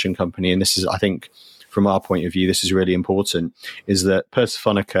production company, and this is, I think, from our point of view, this is really important, is that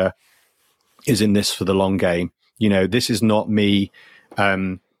Persephonica is in this for the long game. You know, this is not me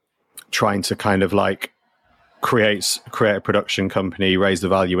trying to kind of like create a production company, raise the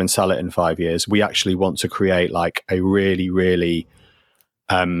value and sell it in 5 years. We actually want to create like a really, really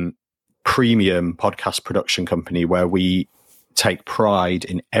premium podcast production company where we take pride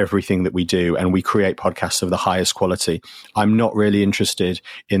in everything that we do and we create podcasts of the highest quality. I'm not really interested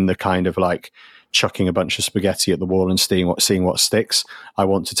in the kind of like chucking a bunch of spaghetti at the wall and seeing what sticks. I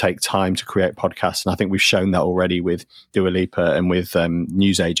want to take time to create podcasts. And I think we've shown that already with Dua Lipa and with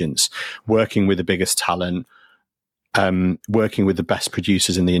news agents, working with the biggest talent, working with the best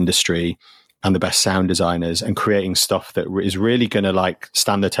producers in the industry and the best sound designers and creating stuff that is really going to like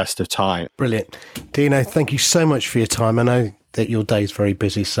stand the test of time. Brilliant. Dino, thank you so much for your time. I know that your day's very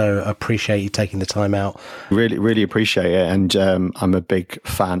busy, so I appreciate you taking the time out. Really, really appreciate it. And I'm a big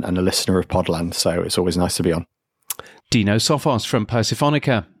fan and a listener of Podland, so it's always nice to be on. Dino Sophos from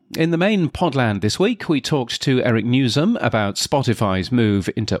Persephonica. In the main Podland this week, we talked to Eric Newsom about Spotify's move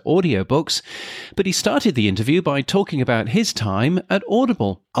into audiobooks, but he started the interview by talking about his time at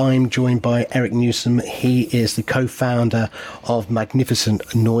Audible. I'm joined by Eric Newsom. He is the co-founder of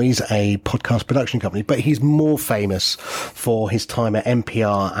Magnificent Noise, a podcast production company, but he's more famous for his time at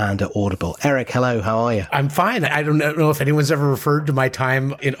NPR and at Audible. Eric, hello, how are you? I'm fine. I don't know if anyone's ever referred to my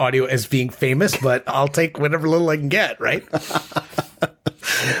time in audio as being famous, but I'll take whatever little I can get, right?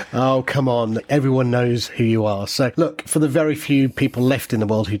 Oh, come on. Everyone knows who you are. So, look, for the very few people left in the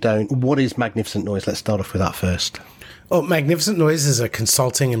world who don't, what is Magnificent Noise? Let's start off with that first. Oh, Magnificent Noise is a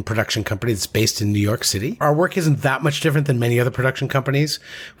consulting and production company that's based in New York City. Our work isn't that much different than many other production companies.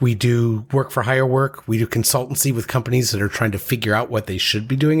 We do work for hire work. We do consultancy with companies that are trying to figure out what they should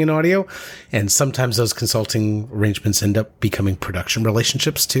be doing in audio. And sometimes those consulting arrangements end up becoming production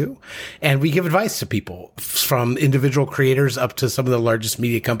relationships too. And we give advice to people from individual creators up to some of the largest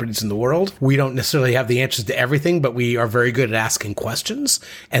media companies in the world. We don't necessarily have the answers to everything, but we are very good at asking questions.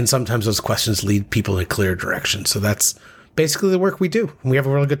 And sometimes those questions lead people in a clear direction. So that's basically the work we do. We have a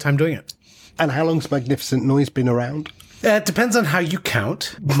really good time doing it. And how long's Magnificent Noise been around? It depends on how you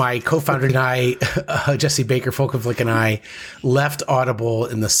count. My co-founder and I, Jesse Baker Folkenflik, and I left Audible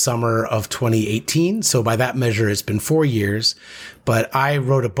in the summer of 2018. So by that measure, it's been 4 years. But I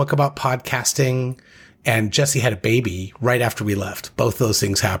wrote a book about podcasting, and Jesse had a baby right after we left. Both those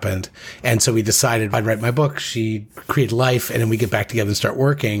things happened. And so we decided I'd write my book, she'd create Life, and then we get back together and start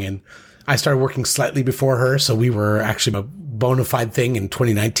working. And I started working slightly before her, so we were actually a bona fide thing in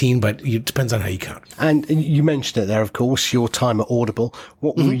 2019, but it depends on how you count. And you mentioned it there, of course, your time at Audible.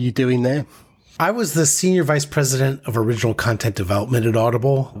 What were you doing there? I was the senior vice president of original content development at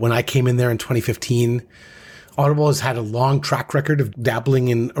Audible. When I came in there in 2015, Audible has had a long track record of dabbling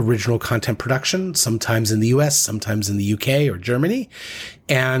in original content production, sometimes in the US, sometimes in the UK or Germany.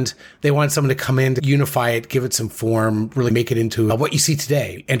 And they wanted someone to come in to unify it, give it some form, really make it into what you see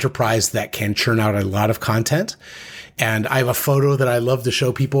today, enterprise that can churn out a lot of content. And I have a photo that I love to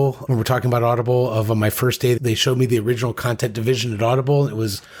show people when we're talking about Audible of my first day. They showed me the original content division at Audible. It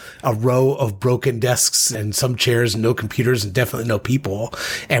was a row of broken desks and some chairs, no computers, and definitely no people.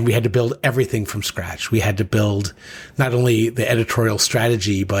 And we had to build everything from scratch. We had to build not only the editorial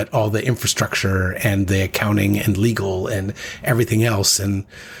strategy, but all the infrastructure and the accounting and legal and everything else. And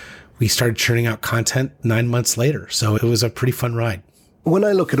we started churning out content 9 months later. So it was a pretty fun ride. When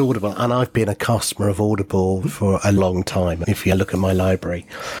I look at Audible, and I've been a customer of Audible for a long time, if you look at my library,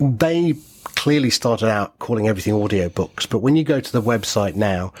 they clearly started out calling everything audiobooks. But when you go to the website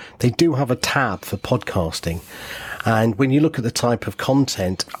now, they do have a tab for podcasting. And when you look at the type of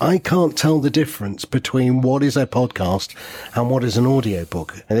content, I can't tell the difference between what is a podcast and what is an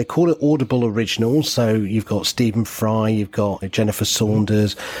audiobook. And they call it Audible Originals. So you've got Stephen Fry, you've got Jennifer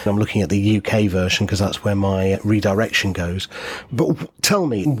Saunders. I'm looking at the UK version because that's where my redirection goes. But tell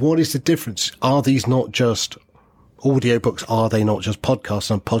me, what is the difference? Are these not just audiobooks? Are they not just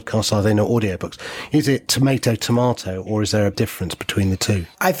podcasts? And podcasts, are they not audiobooks? Is it tomato, or is there a difference between the two?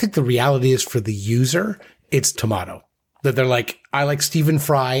 I think the reality is for the user, it's tomato. That they're like, I like Stephen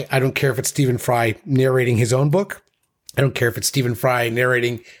Fry. I don't care if it's Stephen Fry narrating his own book. I don't care if it's Stephen Fry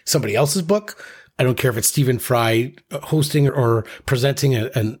narrating somebody else's book. I don't care if it's Stephen Fry hosting or presenting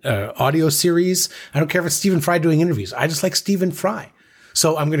an audio series. I don't care if it's Stephen Fry doing interviews. I just like Stephen Fry.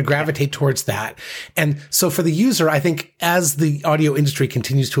 So I'm going to gravitate towards that. And so for the user, I think as the audio industry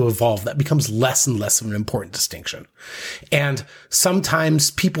continues to evolve, that becomes less and less of an important distinction. And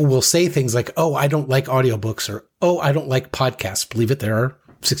sometimes people will say things like, oh, I don't like audiobooks, or, oh, I don't like podcasts. Believe it, there are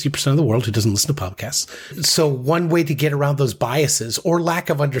 60% of the world who doesn't listen to podcasts. So one way to get around those biases or lack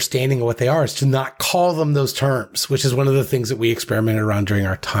of understanding of what they are is to not call them those terms, which is one of the things that we experimented around during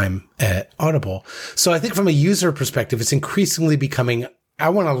our time at Audible. So I think from a user perspective, it's increasingly becoming, I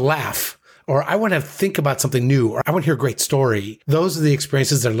want to laugh, or I want to think about something new, or I want to hear a great story. Those are the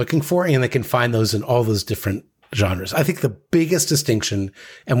experiences they're looking for, and they can find those in all those different genres. I think the biggest distinction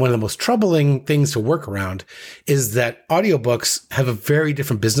and one of the most troubling things to work around is that audiobooks have a very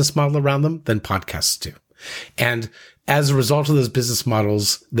different business model around them than podcasts do. And as a result of those business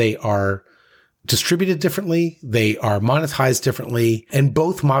models, they are distributed differently. They are monetized differently. And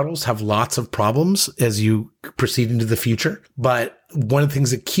both models have lots of problems as you proceed into the future. But one of the things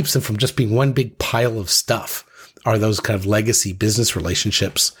that keeps them from just being one big pile of stuff are those kind of legacy business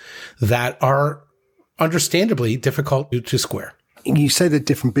relationships that are understandably difficult to square. You say the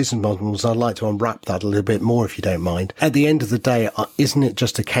different business models. I'd like to unwrap that a little bit more, if you don't mind. At the end of the day, isn't it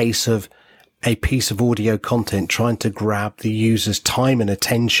just a case of a piece of audio content trying to grab the user's time and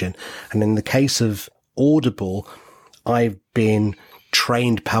attention? And in the case of Audible, I've been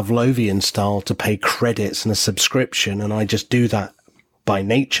trained Pavlovian style to pay credits and a subscription, and I just do that by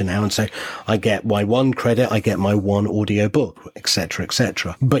nature now. And so I get my one credit, I get my one audio book, etc.,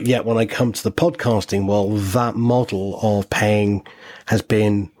 etc. But yet when I come to the podcasting, well, that model of paying has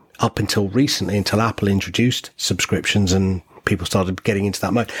been up until recently, until Apple introduced subscriptions and people started getting into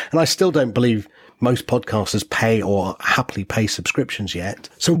that mode. And I still don't believe most podcasters pay or happily pay subscriptions yet.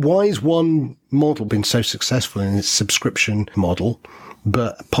 So why has one model been so successful in its subscription model,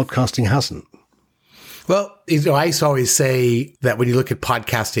 but podcasting hasn't? Well, I used to always say that when you look at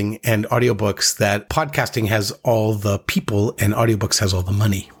podcasting and audiobooks, that podcasting has all the people and audiobooks has all the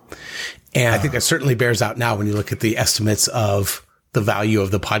money. And I think that certainly bears out now when you look at the estimates of the value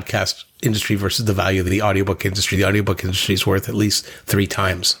of the podcast industry versus the value of the audiobook industry. The audiobook industry is worth at least 3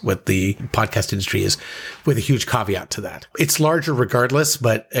 times what the podcast industry is, with a huge caveat to that. It's larger regardless,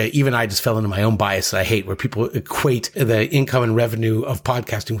 but even I just fell into my own bias that I hate, where people equate the income and revenue of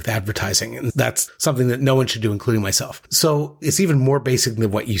podcasting with advertising. And that's something that no one should do, including myself. So it's even more basic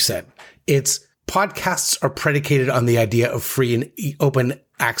than what you said. It's podcasts are predicated on the idea of free and open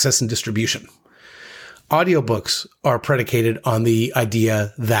access and distribution. Audiobooks are predicated on the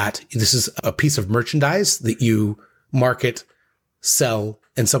idea that this is a piece of merchandise that you market, sell,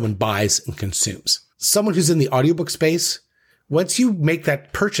 and someone buys and consumes. Someone who's in the audiobook space, once you make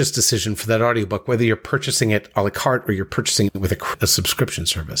that purchase decision for that audiobook, whether you're purchasing it a la carte or you're purchasing it with a subscription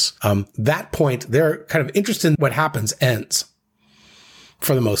service, that point, they're kind of interested in what happens ends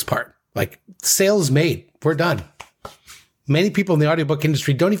for the most part. Like, sale is made. We're done. Many people in the audiobook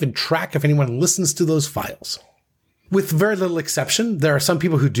industry don't even track if anyone listens to those files. With very little exception, there are some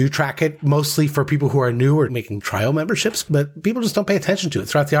people who do track it, mostly for people who are new or making trial memberships, but people just don't pay attention to it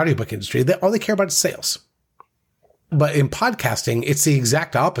throughout the audiobook industry. All they care about is sales. But in podcasting, it's the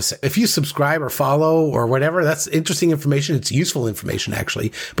exact opposite. If you subscribe or follow or whatever, that's interesting information. It's useful information,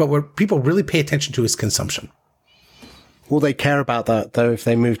 actually. But what people really pay attention to is consumption. Will they care about that, though, if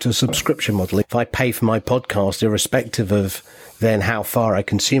they move to a subscription model? If I pay for my podcast, irrespective of then how far I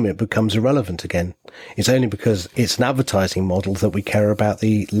consume it, becomes irrelevant again. It's only because it's an advertising model that we care about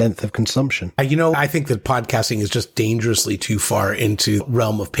the length of consumption. I think that podcasting is just dangerously too far into the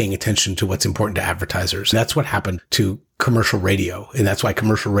realm of paying attention to what's important to advertisers. That's what happened to commercial radio. And that's why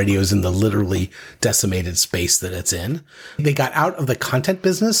commercial radio is in the literally decimated space that it's in. They got out of the content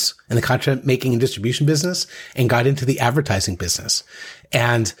business and the content making and distribution business and got into the advertising business.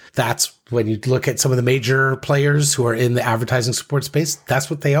 And that's when you look at some of the major players who are in the advertising support space, that's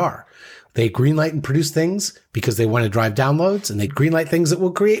what they are. They greenlight and produce things because they want to drive downloads, and they greenlight things that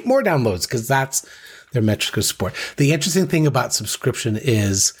will create more downloads because that's their metric of support. The interesting thing about subscription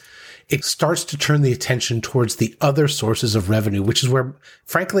is it starts to turn the attention towards the other sources of revenue, which is where,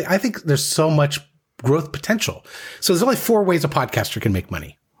 frankly, I think there's so much growth potential. So there's only 4 ways a podcaster can make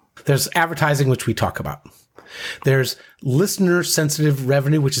money. There's advertising, which we talk about. There's listener sensitive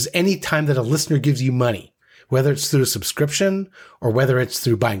revenue, which is any time that a listener gives you money, whether it's through a subscription or whether it's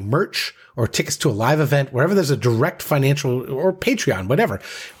through buying merch or tickets to a live event, wherever there's a direct financial, or Patreon, whatever,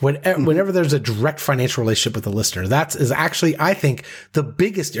 whenever there's a direct financial relationship with the listener, that is actually, I think, the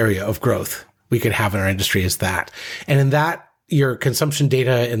biggest area of growth we could have in our industry is that. And in that, your consumption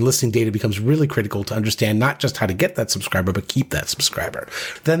data and listening data becomes really critical to understand not just how to get that subscriber, but keep that subscriber.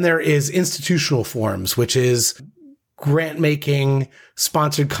 Then there is institutional forms, which is grant making,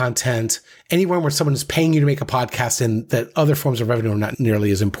 sponsored content, anywhere where someone is paying you to make a podcast, and that other forms of revenue are not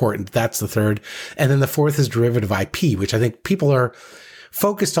nearly as important. That's the third. And then the fourth is derivative IP, which I think people are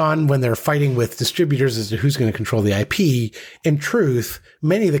focused on when they're fighting with distributors as to who's going to control the IP. In truth,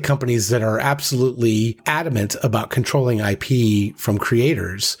 many of the companies that are absolutely adamant about controlling IP from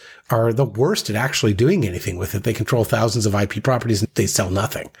creators are the worst at actually doing anything with it. They control thousands of IP properties and they sell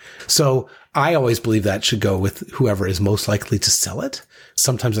nothing. So I always believe that should go with whoever is most likely to sell it.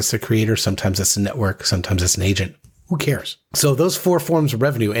 Sometimes that's the creator, sometimes that's the network, sometimes that's an agent. Who cares? So those 4 forms of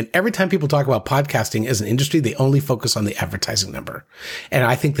revenue. And every time people talk about podcasting as an industry, they only focus on the advertising number. And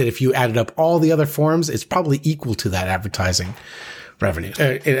I think that if you added up all the other forms, it's probably equal to that advertising revenue.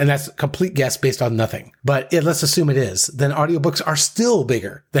 And that's a complete guess based on nothing. But let's assume it is. Then audiobooks are still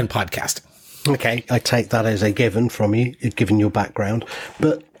bigger than podcasting. Okay. I take that as a given from you, given your background.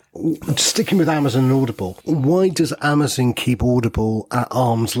 But sticking with Amazon and Audible, why does Amazon keep Audible at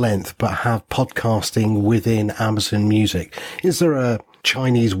arm's length but have podcasting within Amazon Music? Is there a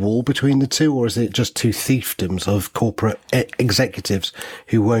Chinese wall between the two, or is it just 2 fiefdoms of corporate executives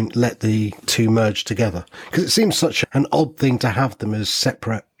who won't let the two merge together? Because it seems such an odd thing to have them as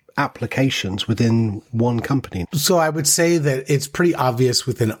separate applications within one company. So I would say that it's pretty obvious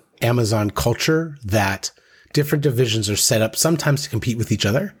within Amazon culture that different divisions are set up sometimes to compete with each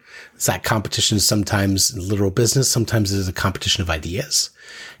other. It's that competition is sometimes literal business, sometimes it is a competition of ideas.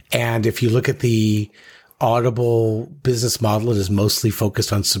 And if you look at the Audible business model, it is mostly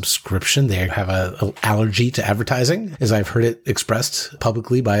focused on subscription. They have an allergy to advertising, as I've heard it expressed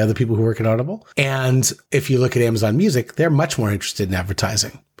publicly by other people who work at Audible. And if you look at Amazon Music, they're much more interested in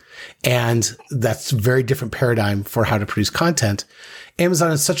advertising. And that's a very different paradigm for how to produce content.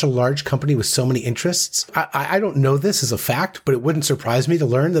 Amazon is such a large company with so many interests. I don't know this as a fact, but it wouldn't surprise me to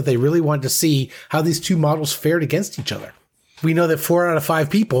learn that they really wanted to see how these two models fared against each other. We know that 4 out of 5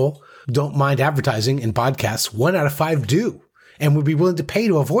 people don't mind advertising in podcasts. 1 out of 5 do and would be willing to pay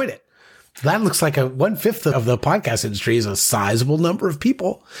to avoid it. That looks like 1/5 of the podcast industry is a sizable number of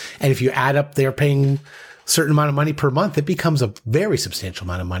people. And if you add up they're paying certain amount of money per month, it becomes a very substantial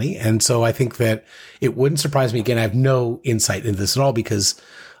amount of money. And so I think that it wouldn't surprise me. Again, I have no insight into this at all because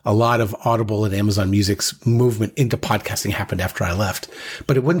a lot of Audible and Amazon Music's movement into podcasting happened after I left.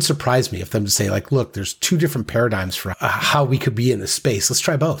 But it wouldn't surprise me if them to say like, look, there's 2 different paradigms for how we could be in this space. Let's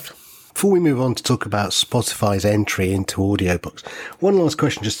try both. Before we move on to talk about Spotify's entry into audiobooks, one last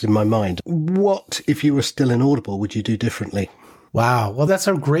question just in my mind. What, if you were still in Audible, would you do differently? Wow. Well, that's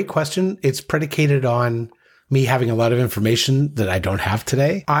a great question. It's predicated on me having a lot of information that I don't have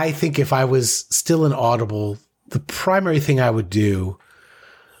today. I think if I was still in Audible, the primary thing I would do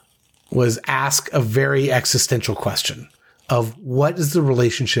was ask a very existential question of what is the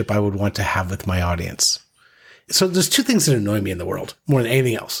relationship I would want to have with my audience? So there's 2 things that annoy me in the world more than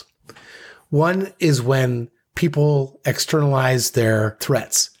anything else. One is when people externalize their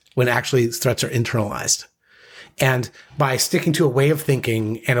threats, when actually threats are internalized. And by sticking to a way of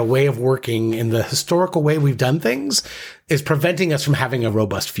thinking and a way of working in the historical way we've done things is preventing us from having a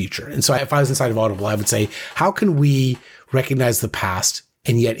robust future. And so if I was inside of Audible, I would say, how can we recognize the past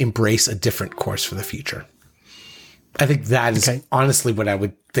and yet embrace a different course for the future? I think that is honestly what I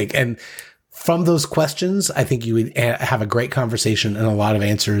would think. And from those questions, I think you would have a great conversation and a lot of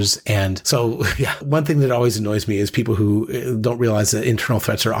answers. And so, yeah, one thing that always annoys me is people who don't realize that internal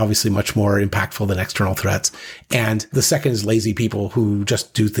threats are obviously much more impactful than external threats. And the second is lazy people who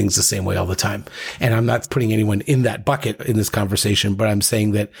just do things the same way all the time. And I'm not putting anyone in that bucket in this conversation, but I'm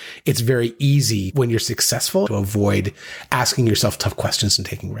saying that it's very easy when you're successful to avoid asking yourself tough questions and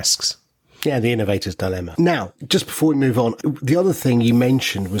taking risks. Yeah, the innovator's dilemma. Now, just before we move on, the other thing you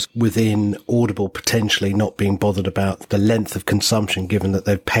mentioned was within Audible potentially not being bothered about the length of consumption, given that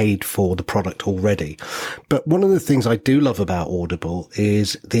they've paid for the product already. But one of the things I do love about Audible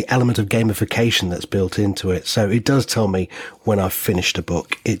is the element of gamification that's built into it. So it does tell me when I've finished a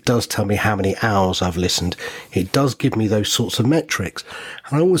book. It does tell me how many hours I've listened. It does give me those sorts of metrics.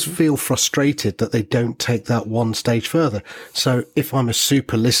 And I always feel frustrated that they don't take that one stage further. So if I'm a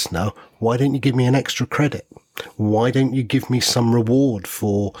super listener, why don't you give me an extra credit? Why don't you give me some reward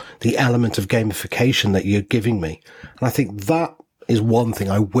for the element of gamification that you're giving me? And I think that is one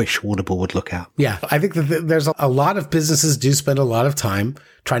thing I wish Audible would look at. Yeah, I think that there's a lot of businesses do spend a lot of time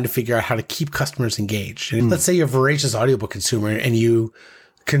trying to figure out how to keep customers engaged. Let's say you're a voracious audiobook consumer and you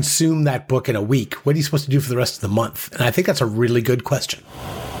consume that book in a week. What are you supposed to do for the rest of the month? And I think that's a really good question.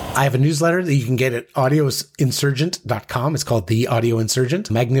 I have a newsletter that you can get at audioinsurgent.com. It's called The Audio Insurgent.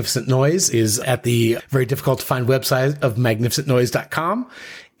 Magnificent Noise is at the very difficult to find website of magnificentnoise.com.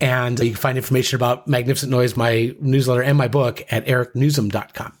 And you can find information about Magnificent Noise, my newsletter, and my book at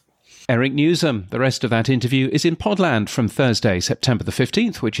ericnewsome.com. Eric Newsome. The rest of that interview is in Podland from Thursday, September the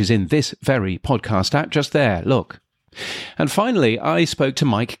 15th, which is in this very podcast app just there. Look. And finally, I spoke to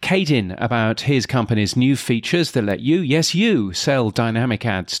Mike Cadin about his company's new features that let you, yes, you, sell dynamic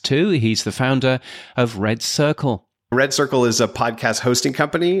ads too. He's the founder of Red Circle. Red Circle is a podcast hosting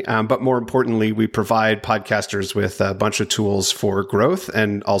company, but more importantly, we provide podcasters with a bunch of tools for growth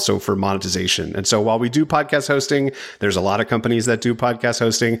and also for monetization. And so while we do podcast hosting, there's a lot of companies that do podcast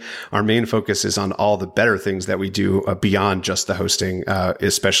hosting. Our main focus is on all the better things that we do beyond just the hosting,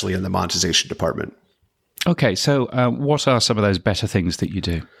 especially in the monetization department. Okay, so what are some of those better things that you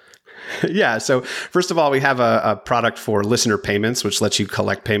do? Yeah. So first of all, we have a product for listener payments, which lets you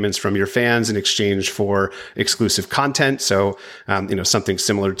collect payments from your fans in exchange for exclusive content. So, something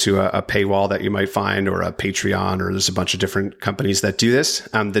similar to a paywall that you might find or a Patreon, or there's a bunch of different companies that do this.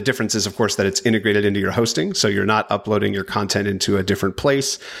 The difference is, of course, that it's integrated into your hosting. So you're not uploading your content into a different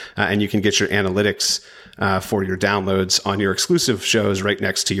place, and you can get your analytics for your downloads on your exclusive shows right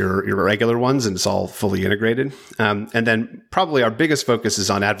next to your regular ones, and it's all fully integrated. And then probably our biggest focus is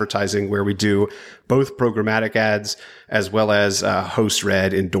on advertising, where we do both programmatic ads as well as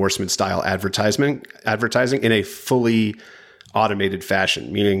host-read endorsement style advertising in a fully automated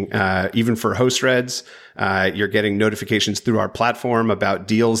fashion, meaning even for host reads, You're getting notifications through our platform about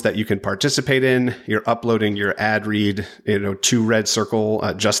deals that you can participate in. You're uploading your ad read, to Red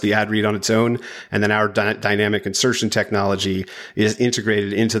Circle, just the ad read on its own. And then our dynamic insertion technology is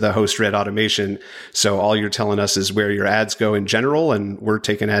integrated into the host-read automation. So all you're telling us is where your ads go in general, and we're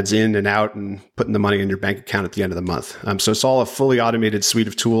taking ads in and out and putting the money in your bank account at the end of the month. So it's all a fully automated suite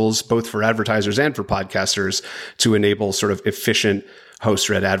of tools, both for advertisers and for podcasters, to enable sort of efficient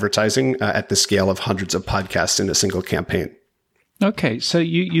host-read advertising at the scale of hundreds of podcasts in a single campaign. Okay, so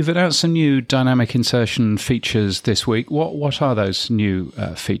you've announced some new dynamic insertion features this week. What are those new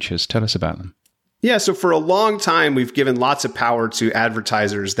features? Tell us about them. Yeah, so for a long time, we've given lots of power to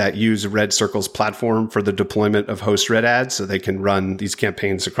advertisers that use Red Circle's platform for the deployment of host-read ads, so they can run these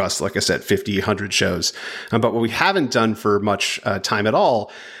campaigns across, like I said, 50, 100 shows. But what we haven't done for much time at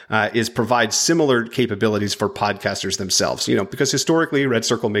all is provide similar capabilities for podcasters themselves. Because historically, Red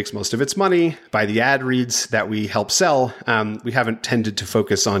Circle makes most of its money by the ad reads that we help sell. We haven't tended to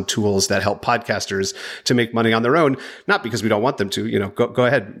focus on tools that help podcasters to make money on their own, not because we don't want them to. Go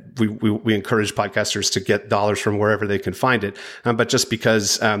ahead. We encourage podcasters to get dollars from wherever they can find it, but just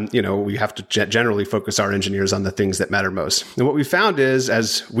because we have to generally focus our engineers on the things that matter most. And what we found is,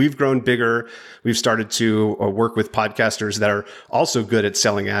 as we've grown bigger, we've started to work with podcasters that are also good at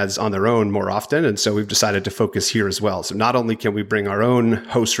selling ads on their own more often. And so we've decided to focus here as well. So not only can we bring our own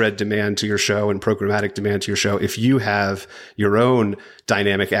host-read demand to your show and programmatic demand to your show, if you have your own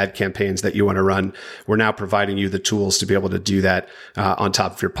dynamic ad campaigns that you want to run, we're now providing you the tools to be able to do that on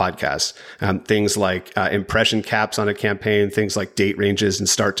top of your podcast. Things like impression caps on a campaign, things like date ranges and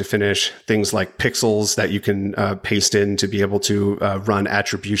start to finish, things like pixels that you can paste in to be able to run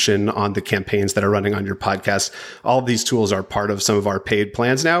attribution on the campaigns that are running on your podcast. All of these tools are part of some of our paid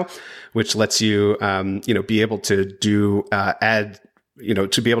plans now, which lets you, be able to do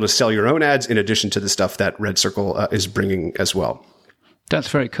to be able to sell your own ads in addition to the stuff that Red Circle is bringing as well. That's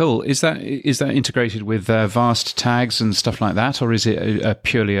very cool. Is that integrated with vast tags and stuff like that, or is it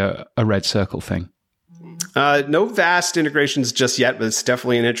purely a Red Circle thing? No vast integrations just yet, but it's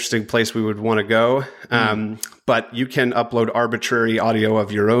definitely an interesting place we would want to go. But you can upload arbitrary audio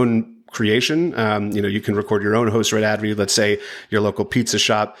of your own creation. You can record your own host-read ad read. Let's say your local pizza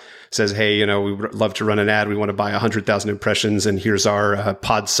shop says, hey, we would love to run an ad. We want to buy 100,000 impressions, and here's our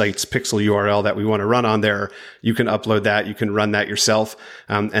pod sites pixel URL that we want to run on there. You can upload that. You can run that yourself.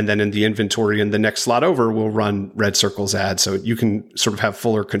 And then in the inventory in the next slot over, we'll run Red Circle's ads. So you can sort of have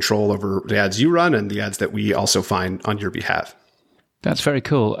fuller control over the ads you run and the ads that we also find on your behalf. That's very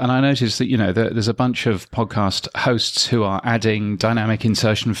cool. And I noticed that, there's a bunch of podcast hosts who are adding dynamic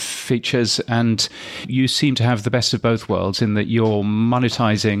insertion features, and you seem to have the best of both worlds in that you're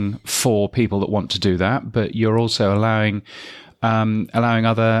monetizing for people that want to do that, but you're also allowing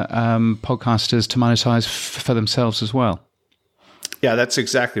other podcasters to monetize for themselves as well. Yeah, that's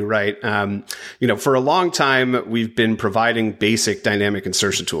exactly right. For a long time, we've been providing basic dynamic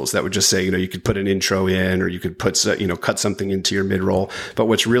insertion tools that would just say, you could put an intro in, or you could put, cut something into your mid-roll. But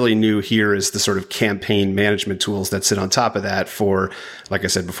what's really new here is the sort of campaign management tools that sit on top of that for, like I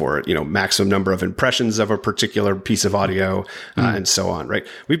said before, maximum number of impressions of a particular piece of audio, and so on, right?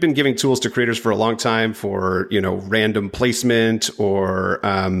 We've been giving tools to creators for a long time for, random placement or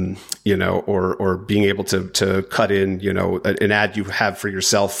being able to cut in, an ad you have for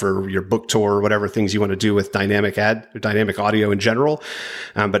yourself for your book tour or whatever things you want to do with dynamic audio in general.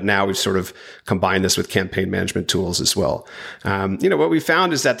 But now we've sort of combined this with campaign management tools as well. What we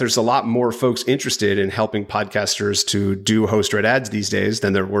found is that there's a lot more folks interested in helping podcasters to do host-read ads these days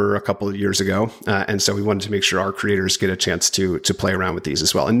than there were a couple of years ago. And so we wanted to make sure our creators get a chance to play around with these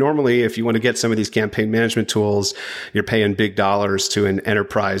as well. And normally, if you want to get some of these campaign management tools, you're paying big dollars to an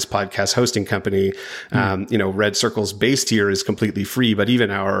enterprise podcast hosting company. Red Circle's base tier is completely free, but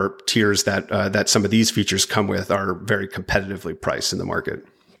even our tiers that some of these features come with are very competitively priced in the market.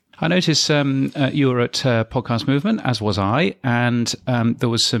 I noticed you were at Podcast Movement, as was I, and there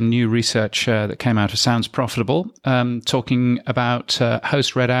was some new research that came out of Sounds Profitable, talking about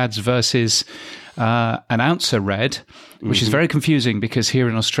host-read ads versus announcer-read, which is very confusing because here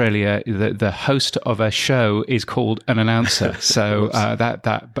in Australia, the host of a show is called an announcer. So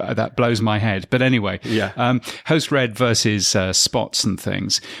that blows my head. But anyway, host-read versus spots and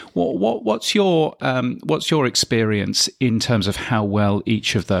things. What's your experience in terms of how well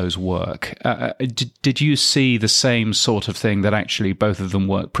each of those work? Did you see the same sort of thing that actually both of them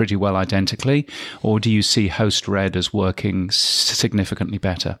work pretty well identically, or do you see host-read as working significantly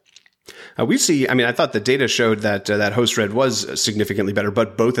better? We see, I thought the data showed that that HostRed was significantly better,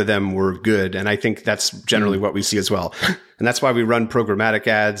 but both of them were good. And I think that's generally what we see as well. And that's why we run programmatic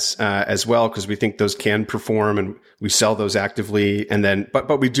ads as well, because we think those can perform and we sell those actively. And then,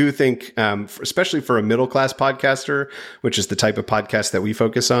 but we do think, especially for a middle class podcaster, which is the type of podcast that we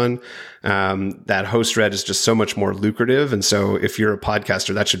focus on, that HostRed is just so much more lucrative. And so if you're a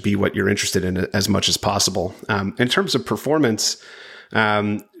podcaster, that should be what you're interested in as much as possible. In terms of performance,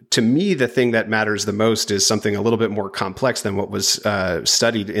 to me, the thing that matters the most is something a little bit more complex than what was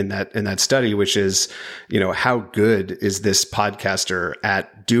studied in that study, which is, how good is this podcaster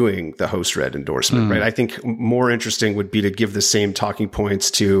at doing the HostRed endorsement, right? I think more interesting would be to give the same talking points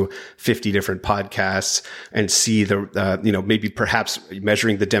to 50 different podcasts and see maybe perhaps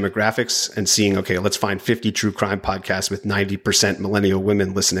measuring the demographics and seeing, okay, let's find 50 true crime podcasts with 90% millennial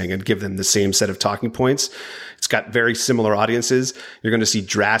women listening and give them the same set of talking points. It's got very similar audiences. You're going to see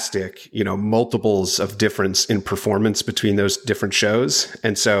drastic, multiples of difference in performance between those different shows.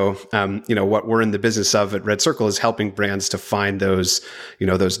 And so, what we're in the business of at Red Circle is helping brands to find those,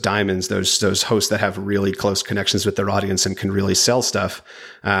 those diamonds, those hosts that have really close connections with their audience and can really sell stuff.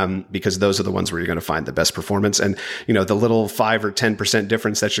 Because those are the ones where you're going to find the best performance. And, the little 5 or 10%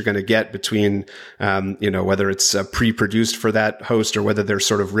 difference that you're going to get between, whether it's pre-produced for that host or whether they're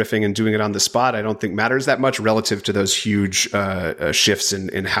sort of riffing and doing it on the spot, I don't think matters that much relative to those huge shifts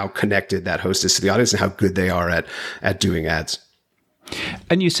in how connected that host is to the audience and how good they are at doing ads.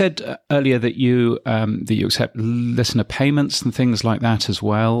 And you said earlier that you accept listener payments and things like that as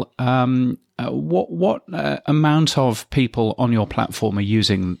well. What amount of people on your platform are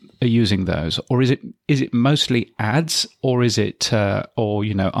using those, or is it mostly ads, or is it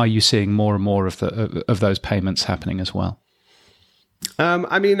are you seeing more and more of those payments happening as well?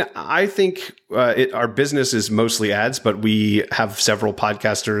 I think our business is mostly ads, but we have several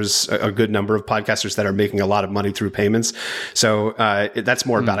podcasters, a good number of podcasters that are making a lot of money through payments. So that's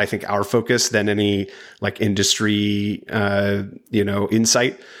more about, I think, our focus than any industry,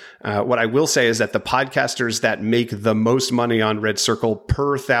 insight. What I will say is that the podcasters that make the most money on Red Circle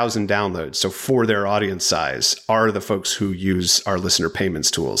per 1,000 downloads, so for their audience size, are the folks who use our listener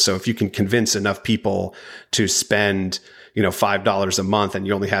payments tools. So if you can convince enough people to spend $5 a month and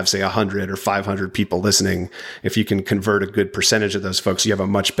you only have, say, 100 or 500 people listening, if you can convert a good percentage of those folks, you have a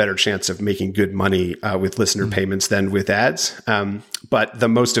much better chance of making good money with listener payments than with ads. But the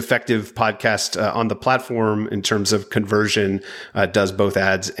most effective podcast on the platform in terms of conversion does both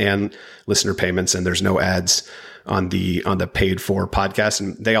ads and listener payments, and there's no ads on the paid for podcast.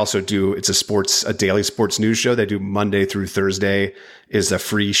 And they also do, it's a daily sports news show. They do Monday through Thursday is a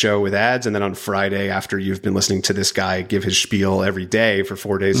free show with ads. And then on Friday, after you've been listening to this guy give his spiel every day for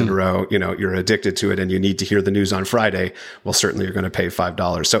 4 days in a row, you're addicted to it and you need to hear the news on Friday. Well, certainly you're going to pay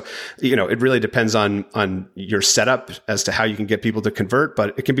 $5. So, it really depends on your setup as to how you can get people to convert,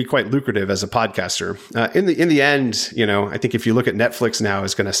 but it can be quite lucrative as a podcaster. In the end, I think if you look at Netflix now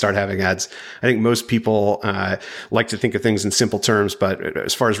is going to start having ads. I think most people, like to think of things in simple terms, but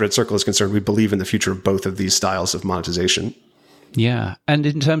as far as Red Circle is concerned, we believe in the future of both of these styles of monetization. Yeah. And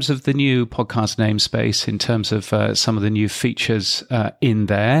in terms of the new podcast namespace, in terms of some of the new features in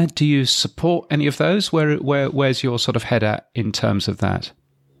there, do you support any of those? Where's your sort of head at in terms of that?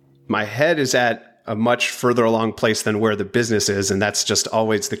 My head is at a much further along place than where the business is. And that's just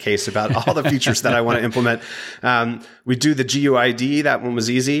always the case about all the features that I want to implement. We do the GUID. That one was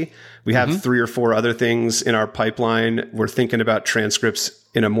easy. We have 3 or 4 other things in our pipeline. We're thinking about transcripts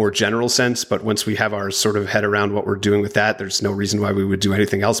in a more general sense, but once we have our sort of head around what we're doing with that, there's no reason why we would do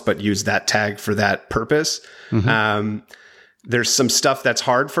anything else but use that tag for that purpose. There's some stuff that's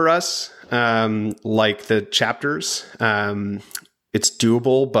hard for us, like the chapters. It's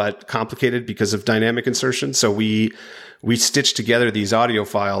doable, but complicated because of dynamic insertion. So we stitch together these audio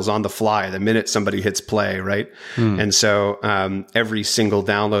files on the fly the minute somebody hits play, right? And so every single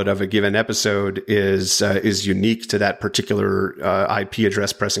download of a given episode is unique to that particular IP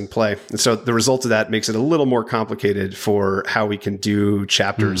address pressing play. And so the result of that makes it a little more complicated for how we can do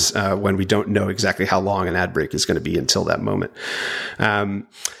chapters when we don't know exactly how long an ad break is going to be until that moment.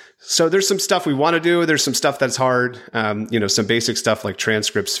 So there's some stuff we want to do. There's some stuff that's hard. Some basic stuff like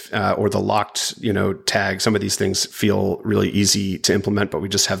transcripts or the locked, tag. Some of these things feel really easy to implement, but we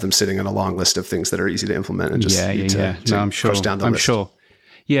just have them sitting on a long list of things that are easy to implement and just I'm sure. Push down the list. Sure.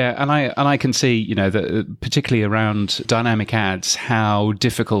 Yeah, and I can see, that particularly around dynamic ads, how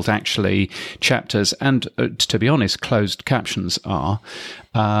difficult actually chapters and, to be honest, closed captions are.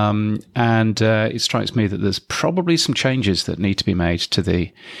 And it strikes me that there's probably some changes that need to be made to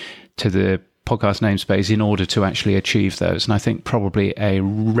the podcast namespace in order to actually achieve those. And I think probably a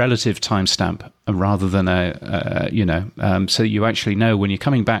relative timestamp rather than so you actually know when you're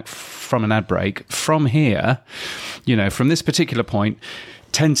coming back from an ad break from here, from this particular point,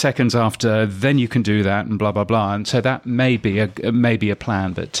 10 seconds after, then you can do that and blah, blah, blah. And so that may be a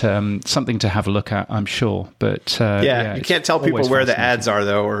plan, but something to have a look at, I'm sure. But you can't tell people where the ads are,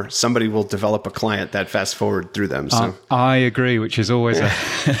 though, or somebody will develop a client that fast forward through them. So I agree, which is always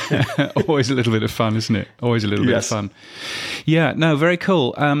always a little bit of fun, isn't it? Always a little bit of fun. Yeah, no, very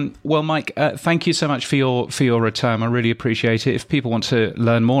cool. Well, Mike, thank you so much for your time. I really appreciate it. If people want to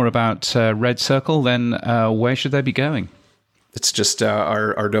learn more about Red Circle, then where should they be going? It's just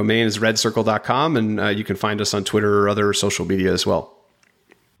our domain is redcircle.com, and you can find us on Twitter or other social media as well.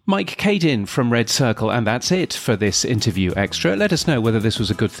 Mike Cadin from Red Circle, and that's it for this interview extra. Let us know whether this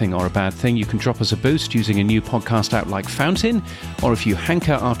was a good thing or a bad thing. You can drop us a boost using a new podcast app like Fountain, or if you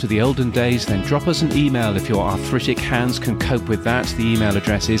hanker after the olden days, then drop us an email if your arthritic hands can cope with that. The email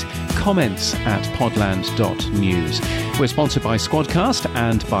address is comments@podland.news. We're sponsored by Squadcast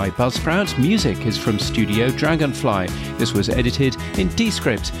and by Buzzsprout. Music is from Studio Dragonfly. This was edited in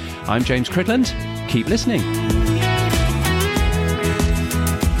Descript. I'm James Cridland. Keep listening.